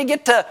 Why didn't he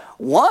get to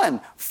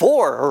 1,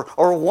 4,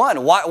 or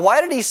 1?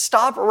 Why did he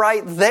stop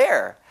right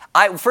there?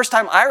 First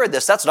time I read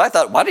this, that's what I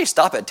thought. Why did he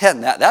stop at 10?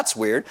 That's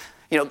weird.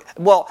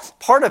 Well,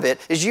 part of it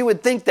is you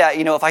would think that,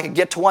 if I could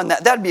get to 1,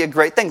 that'd be a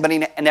great thing, but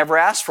he never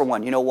asked for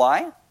 1. You know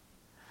why?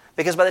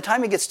 Because by the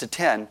time he gets to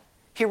 10,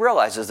 he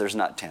realizes there's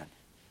not 10.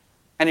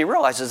 And he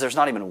realizes there's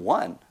not even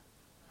 1.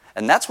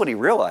 And that's what he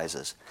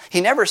realizes.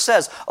 He never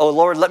says, oh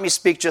Lord, let me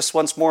speak just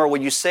once more.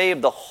 Will you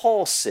save the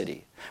whole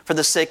city for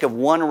the sake of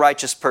one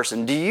righteous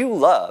person? Do you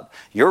love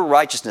your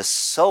righteousness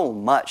so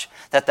much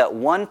that that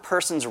one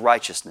person's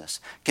righteousness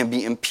can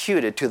be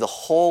imputed to the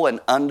whole and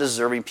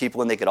undeserving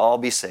people and they could all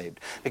be saved?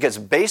 Because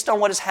based on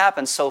what has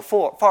happened so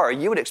far,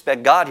 you would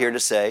expect God here to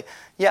say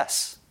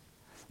yes.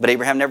 But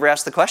Abraham never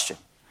asked the question.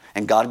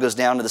 And God goes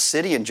down to the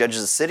city and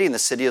judges the city, and the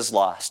city is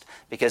lost.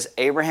 Because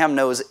Abraham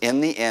knows in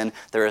the end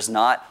there is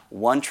not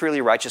one truly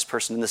righteous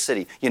person in the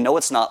city. You know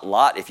it's not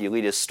Lot if you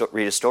read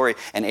his story,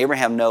 and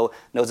Abraham knows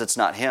it's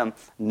not him.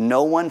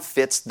 No one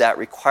fits that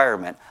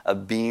requirement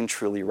of being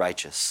truly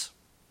righteous.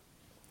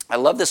 I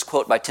love this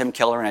quote by Tim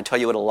Keller, and I tell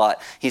you it a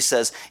lot. He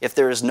says, if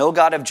there is no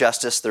God of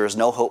justice, there is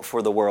no hope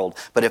for the world.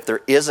 But if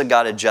there is a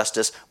God of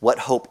justice, what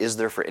hope is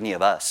there for any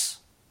of us?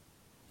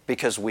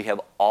 Because we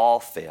have all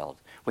failed.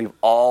 We've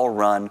all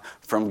run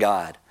from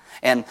God.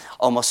 And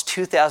almost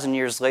 2,000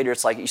 years later,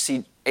 it's like you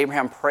see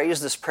Abraham prays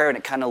this prayer and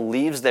it kind of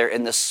leaves there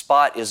in the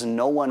spot, is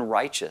no one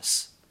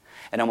righteous?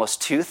 And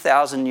almost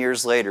 2,000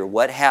 years later,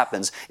 what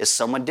happens is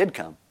someone did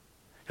come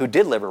who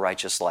did live a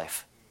righteous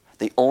life.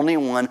 The only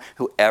one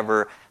who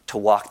ever to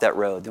walk that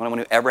road, the only one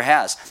who ever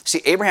has.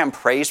 See, Abraham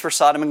prays for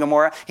Sodom and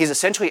Gomorrah. He's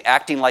essentially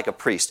acting like a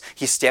priest.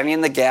 He's standing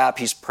in the gap.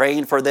 He's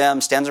praying for them,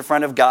 stands in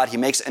front of God. He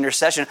makes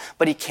intercession,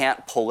 but he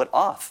can't pull it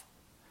off.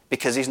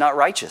 Because he's not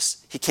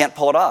righteous. He can't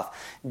pull it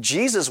off.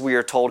 Jesus, we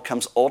are told,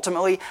 comes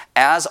ultimately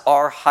as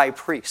our high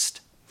priest.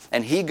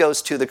 And he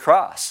goes to the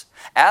cross.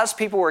 As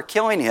people were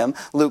killing him,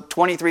 Luke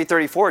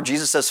 23:34,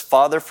 Jesus says,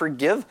 Father,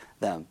 forgive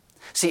them.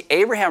 See,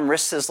 Abraham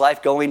risks his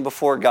life going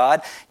before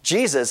God.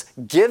 Jesus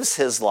gives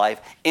his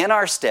life in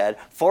our stead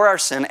for our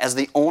sin as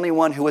the only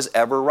one who was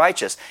ever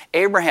righteous.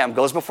 Abraham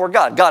goes before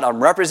God. God,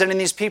 I'm representing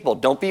these people.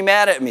 Don't be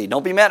mad at me.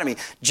 Don't be mad at me.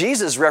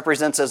 Jesus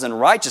represents us in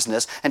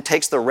righteousness and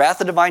takes the wrath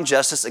of divine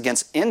justice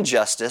against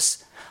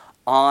injustice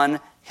on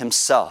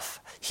himself.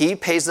 He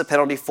pays the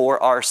penalty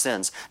for our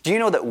sins. Do you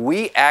know that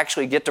we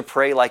actually get to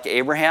pray like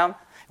Abraham?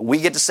 We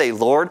get to say,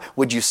 Lord,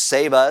 would you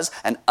save us,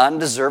 an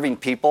undeserving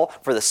people,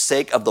 for the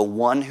sake of the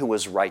one who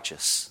was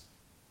righteous?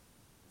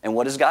 And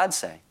what does God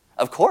say?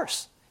 Of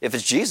course. If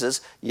it's Jesus,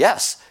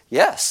 yes,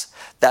 yes.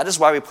 That is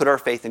why we put our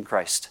faith in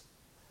Christ.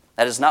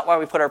 That is not why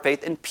we put our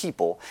faith in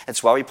people.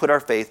 It's why we put our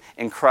faith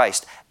in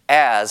Christ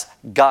as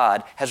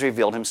God has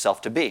revealed himself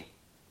to be.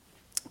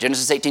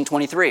 Genesis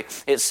 18:23,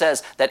 it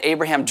says that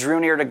Abraham drew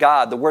near to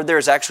God. The word there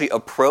is actually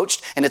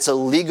approached, and it's a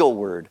legal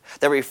word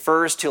that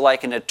refers to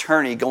like an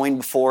attorney going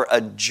before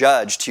a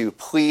judge to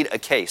plead a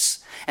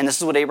case. And this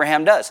is what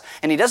Abraham does.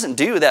 And he doesn't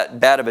do that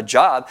bad of a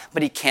job,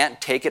 but he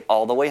can't take it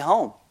all the way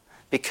home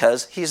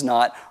because he's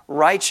not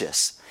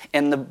righteous.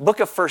 In the book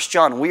of 1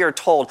 John, we are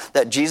told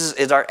that Jesus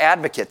is our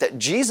advocate, that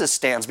Jesus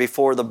stands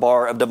before the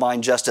bar of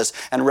divine justice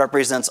and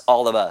represents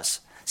all of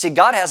us. See,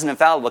 God has an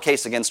infallible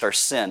case against our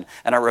sin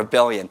and our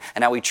rebellion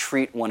and how we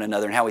treat one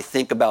another and how we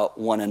think about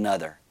one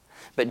another.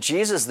 But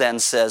Jesus then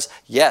says,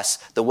 yes,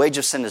 the wage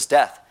of sin is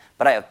death,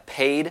 but I have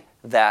paid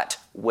that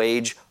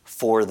wage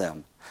for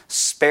them.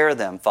 Spare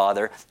them,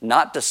 Father,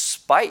 not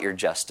despite your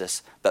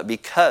justice, but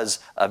because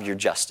of your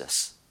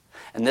justice.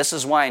 And this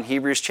is why in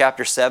Hebrews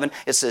chapter 7,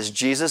 it says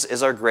Jesus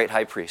is our great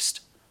high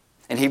priest.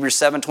 In Hebrews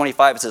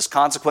 7:25, it says,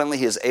 consequently,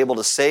 he is able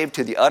to save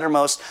to the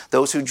uttermost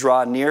those who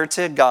draw near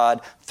to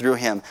God through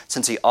him,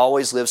 since he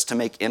always lives to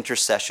make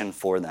intercession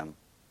for them.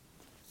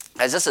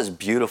 Guys, this is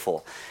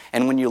beautiful.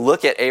 And when you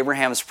look at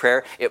Abraham's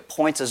prayer, it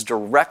points us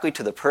directly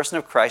to the person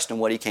of Christ and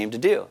what he came to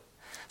do.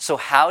 So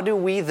how do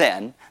we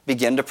then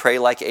begin to pray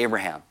like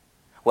Abraham?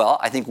 Well,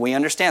 I think we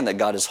understand that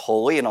God is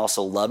holy and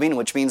also loving,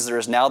 which means there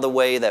is now the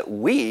way that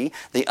we,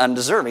 the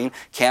undeserving,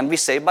 can be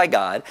saved by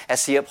God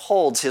as he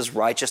upholds his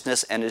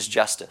righteousness and his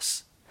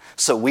justice.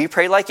 So we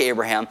pray like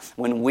Abraham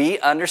when we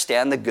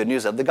understand the good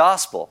news of the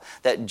gospel,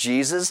 that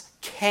Jesus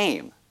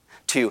came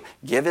to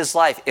give his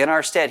life in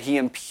our stead. He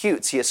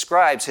imputes, he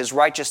ascribes his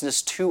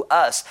righteousness to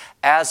us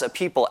as a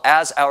people,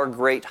 as our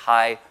great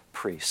high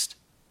priest.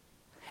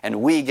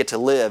 And we get to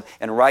live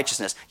in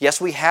righteousness. Yes,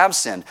 we have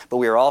sinned, but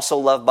we are also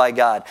loved by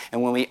God.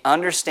 And when we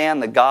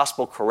understand the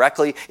gospel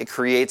correctly, it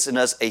creates in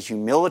us a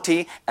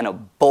humility and a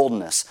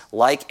boldness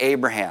like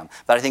Abraham.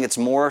 But I think it's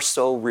more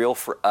so real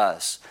for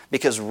us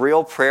because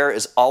real prayer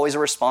is always a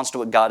response to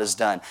what God has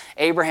done.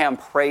 Abraham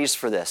prays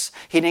for this.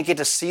 He didn't get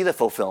to see the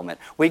fulfillment.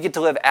 We get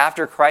to live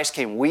after Christ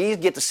came. We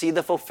get to see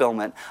the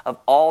fulfillment of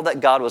all that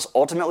God was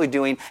ultimately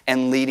doing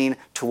and leading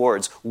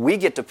towards. We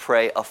get to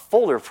pray a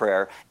fuller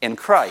prayer in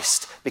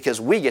Christ because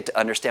we get to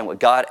understand what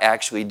God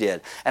actually did.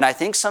 And I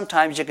think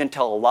sometimes you can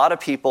tell a lot of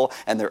people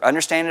and their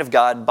understanding of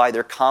God by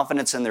their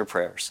confidence in their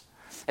prayers.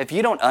 If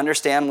you don't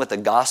understand what the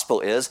gospel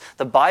is,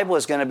 the Bible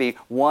is going to be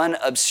one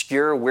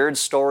obscure, weird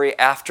story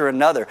after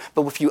another.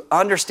 But if you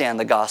understand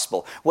the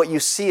gospel, what you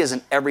see is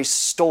in every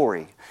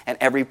story and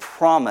every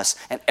promise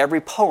and every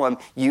poem,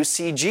 you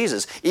see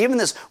Jesus. Even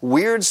this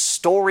weird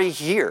story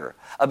here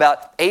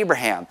about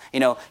Abraham,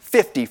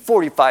 50,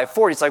 45,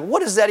 40. It's like, what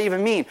does that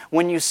even mean?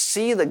 When you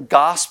see the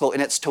gospel in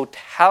its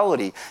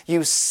totality,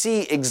 you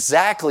see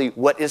exactly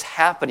what is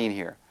happening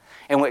here.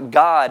 and what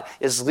God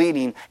is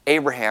leading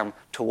Abraham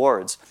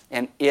towards.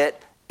 And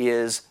it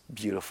is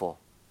beautiful.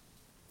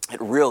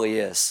 It really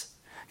is.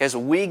 Because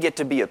we get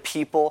to be a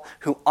people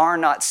who are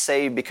not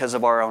saved because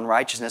of our own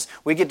righteousness.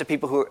 We get to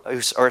people who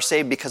are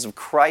saved because of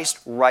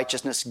Christ's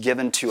righteousness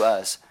given to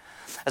us.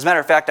 As a matter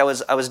of fact, I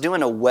was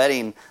doing a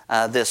wedding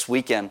this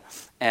weekend,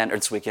 or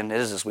this weekend,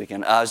 it is this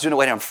weekend. I was doing a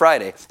wedding on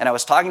Friday, and I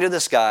was talking to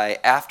this guy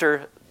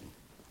after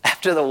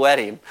the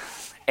wedding,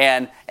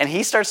 and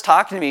he starts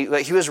talking to me.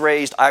 Like, he was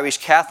raised Irish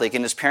Catholic,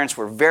 and his parents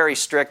were very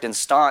strict and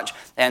staunch,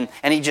 and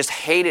he just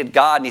hated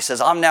God, and he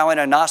says, I'm now an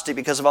agnostic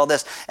because of all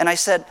this. And I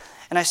said,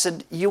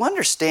 you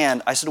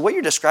understand, I said, what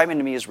you're describing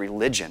to me is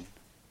religion.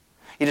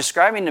 You're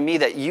describing to me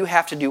that you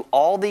have to do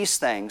all these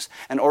things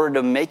in order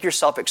to make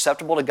yourself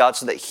acceptable to God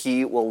so that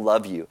He will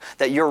love you,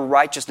 that your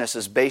righteousness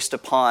is based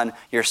upon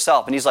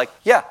yourself. And he's like,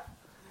 yeah.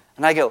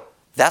 And I go,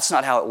 that's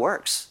not how it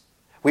works.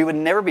 We would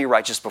never be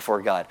righteous before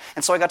God.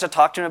 And so I got to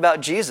talk to him about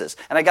Jesus.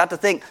 And I got to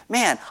think,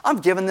 man, I'm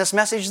giving this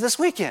message this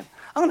weekend.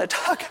 I'm going to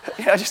talk.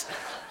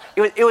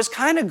 It was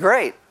kind of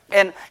great.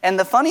 And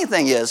the funny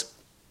thing is,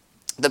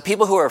 the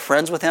people who are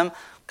friends with him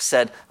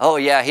said, oh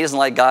yeah, he doesn't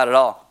like God at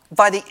all.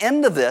 By the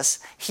end of this,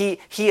 he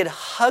had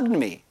hugged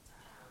me.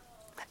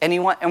 And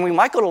we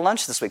might go to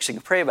lunch this week, so you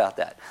can pray about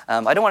that.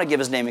 I don't want to give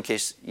his name in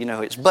case you know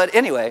who he is. But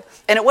anyway,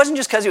 and it wasn't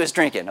just because he was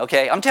drinking,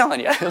 okay? I'm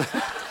telling you.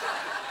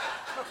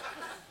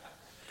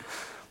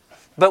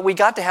 But we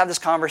got to have this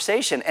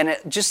conversation, and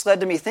it just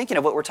led to me thinking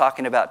of what we're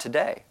talking about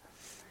today.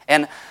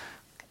 And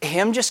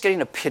him just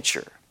getting a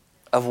picture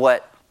of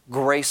what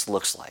grace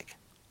looks like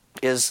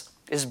is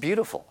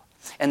beautiful.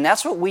 And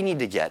that's what we need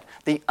to get,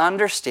 the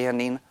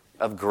understanding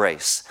of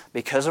grace.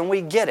 Because when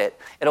we get it,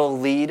 it'll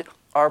lead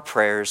our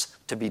prayers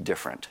to be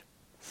different.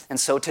 And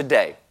so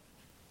today,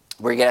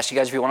 we're going to ask you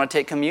guys if you want to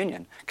take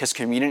communion, because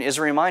communion is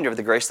a reminder of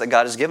the grace that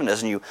God has given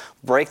us. And you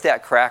break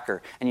that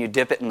cracker and you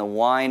dip it in the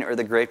wine or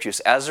the grape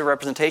juice as a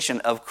representation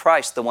of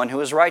Christ, the one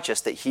who is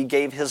righteous, that He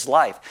gave His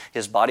life.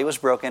 His body was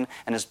broken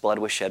and His blood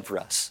was shed for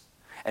us.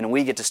 And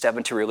we get to step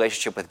into a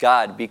relationship with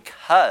God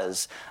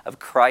because of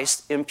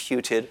Christ's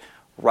imputed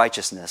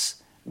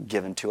righteousness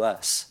given to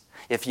us.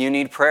 If you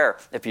need prayer,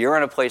 if you're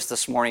in a place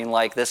this morning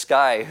like this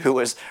guy who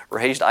was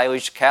raised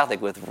Irish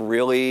Catholic with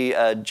really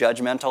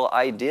judgmental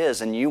ideas,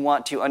 and you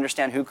want to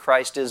understand who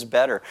Christ is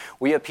better,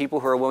 we have people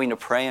who are willing to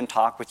pray and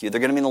talk with you.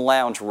 They're going to be in the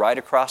lounge right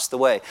across the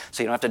way,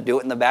 so you don't have to do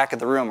it in the back of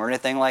the room or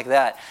anything like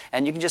that.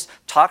 And you can just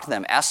talk to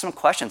them, ask some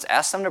questions,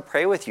 ask them to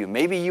pray with you.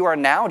 Maybe you are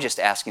now just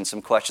asking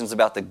some questions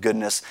about the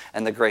goodness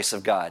and the grace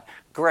of God.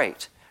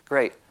 Great.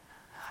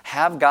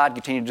 Have God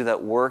continue to do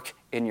that work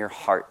in your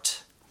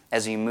heart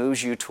as He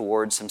moves you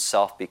towards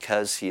Himself,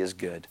 because He is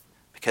good.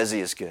 Because He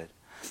is good.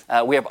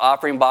 We have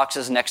offering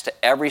boxes next to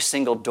every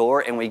single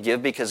door, and we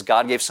give because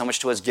God gave so much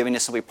to us. Giving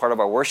is simply part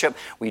of our worship.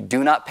 We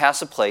do not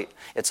pass a plate.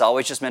 It's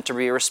always just meant to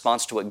be a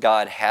response to what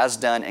God has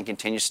done and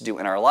continues to do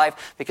in our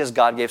life, because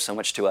God gave so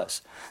much to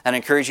us. And I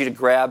encourage you to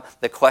grab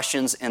the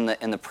questions in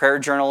the prayer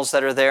journals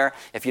that are there.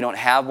 If you don't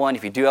have one,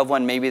 if you do have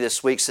one, maybe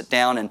this week sit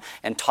down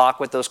and talk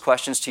with those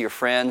questions to your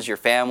friends, your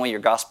family, your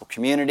gospel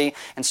community,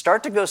 and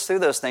start to go through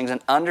those things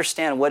and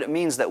understand what it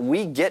means that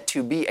we get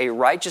to be a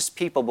righteous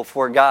people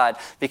before God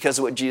because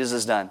of what Jesus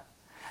has done.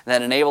 And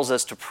that enables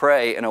us to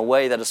pray in a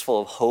way that is full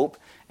of hope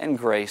and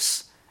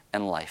grace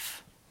and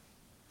life.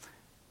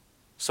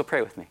 So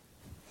pray with me.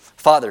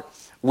 Father,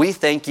 we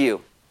thank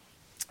You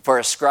for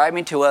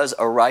ascribing to us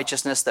a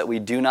righteousness that we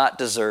do not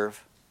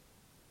deserve,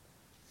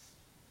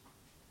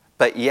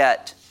 but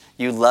yet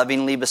You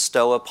lovingly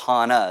bestow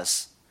upon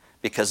us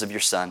because of Your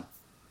Son.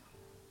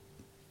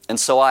 And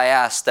so I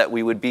ask that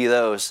we would be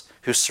those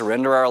who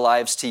surrender our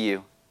lives to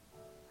You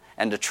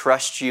and to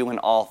trust You in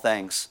all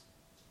things,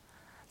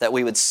 that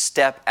we would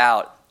step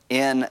out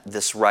in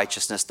this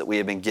righteousness that we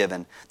have been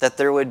given, that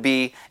there would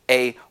be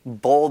a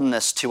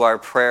boldness to our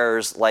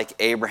prayers like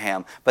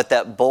Abraham, but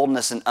that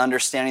boldness in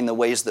understanding the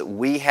ways that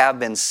we have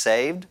been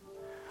saved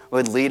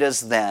would lead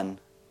us then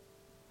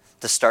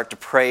to start to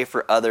pray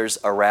for others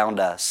around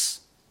us,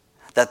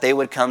 that they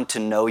would come to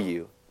know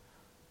You.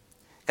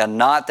 God,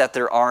 not that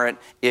there aren't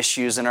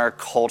issues in our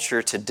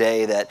culture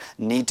today that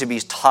need to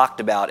be talked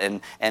about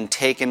and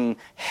taken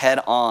head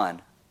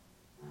on,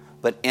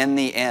 but in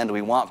the end,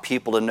 we want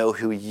people to know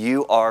who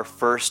You are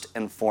first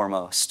and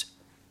foremost.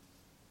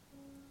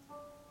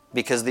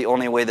 Because the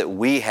only way that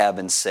we have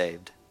been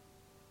saved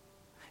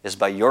is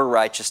by Your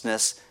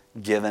righteousness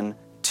given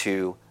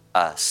to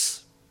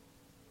us.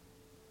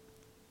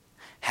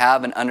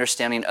 Have an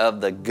understanding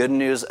of the good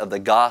news of the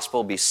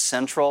gospel be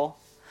central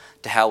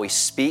to how we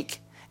speak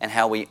and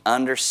how we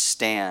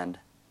understand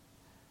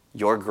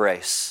Your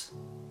grace.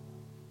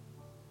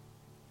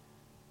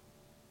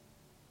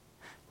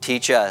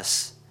 Teach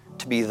us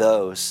to be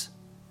those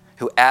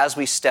who, as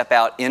we step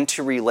out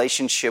into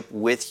relationship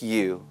with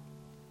You,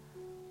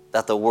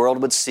 that the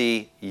world would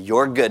see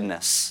Your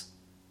goodness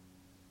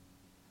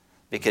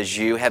because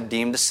You have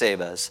deemed to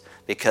save us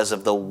because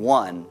of the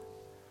one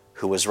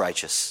who was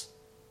righteous.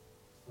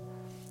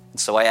 And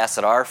so I ask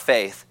that our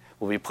faith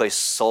will be placed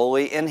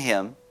solely in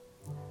Him,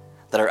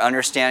 that our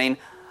understanding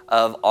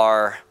of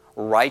our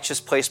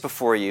righteous place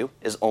before you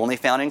is only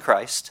found in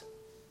Christ,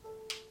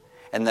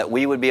 and that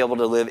we would be able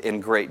to live in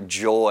great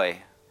joy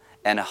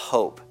and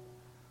hope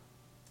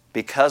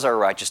because our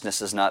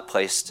righteousness is not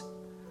placed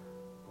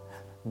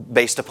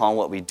based upon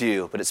what we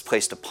do, but it's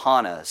placed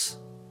upon us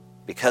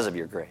because of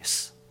your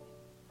grace.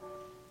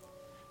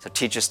 So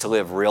teach us to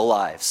live real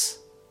lives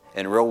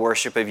in real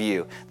worship of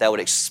you that would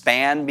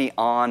expand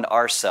beyond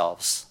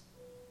ourselves,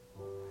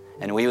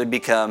 and we would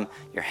become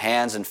your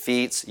hands and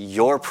feet,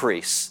 your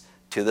priests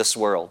to this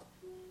world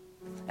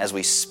as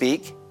we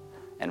speak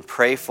and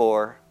pray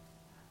for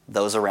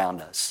those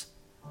around us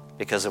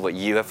because of what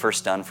you have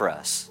first done for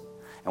us.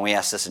 And we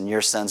ask this in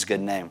your Son's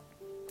good name.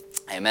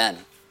 Amen.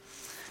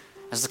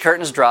 As the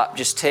curtains drop,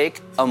 just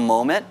take a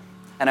moment,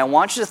 and I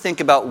want you to think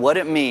about what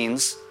it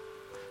means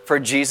for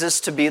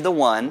Jesus to be the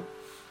one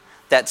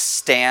that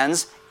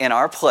stands in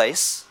our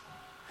place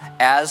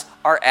as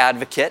our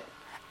advocate,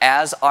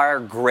 as our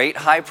great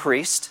high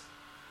priest,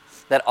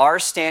 that our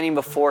standing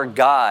before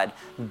God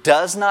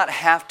does not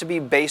have to be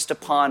based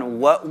upon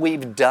what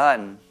we've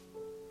done.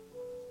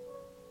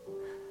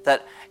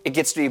 That it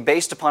gets to be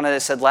based upon, as I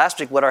said last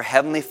week, what our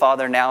Heavenly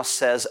Father now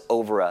says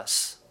over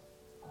us.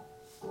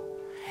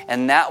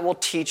 And that will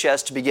teach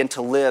us to begin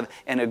to live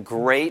in a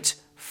great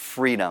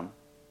freedom,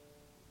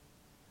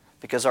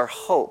 because our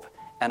hope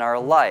and our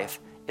life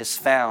is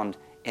found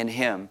in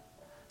Him.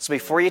 So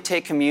before you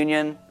take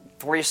communion,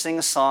 before you sing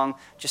a song,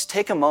 just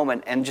take a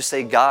moment and just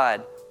say,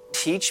 God,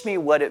 teach me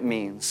what it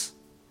means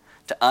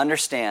to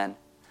understand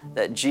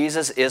that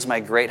Jesus is my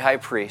great high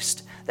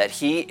priest, that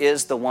He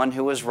is the one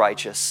who is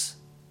righteous,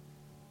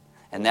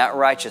 and that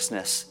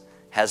righteousness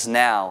has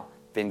now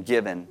been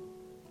given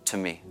to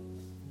me.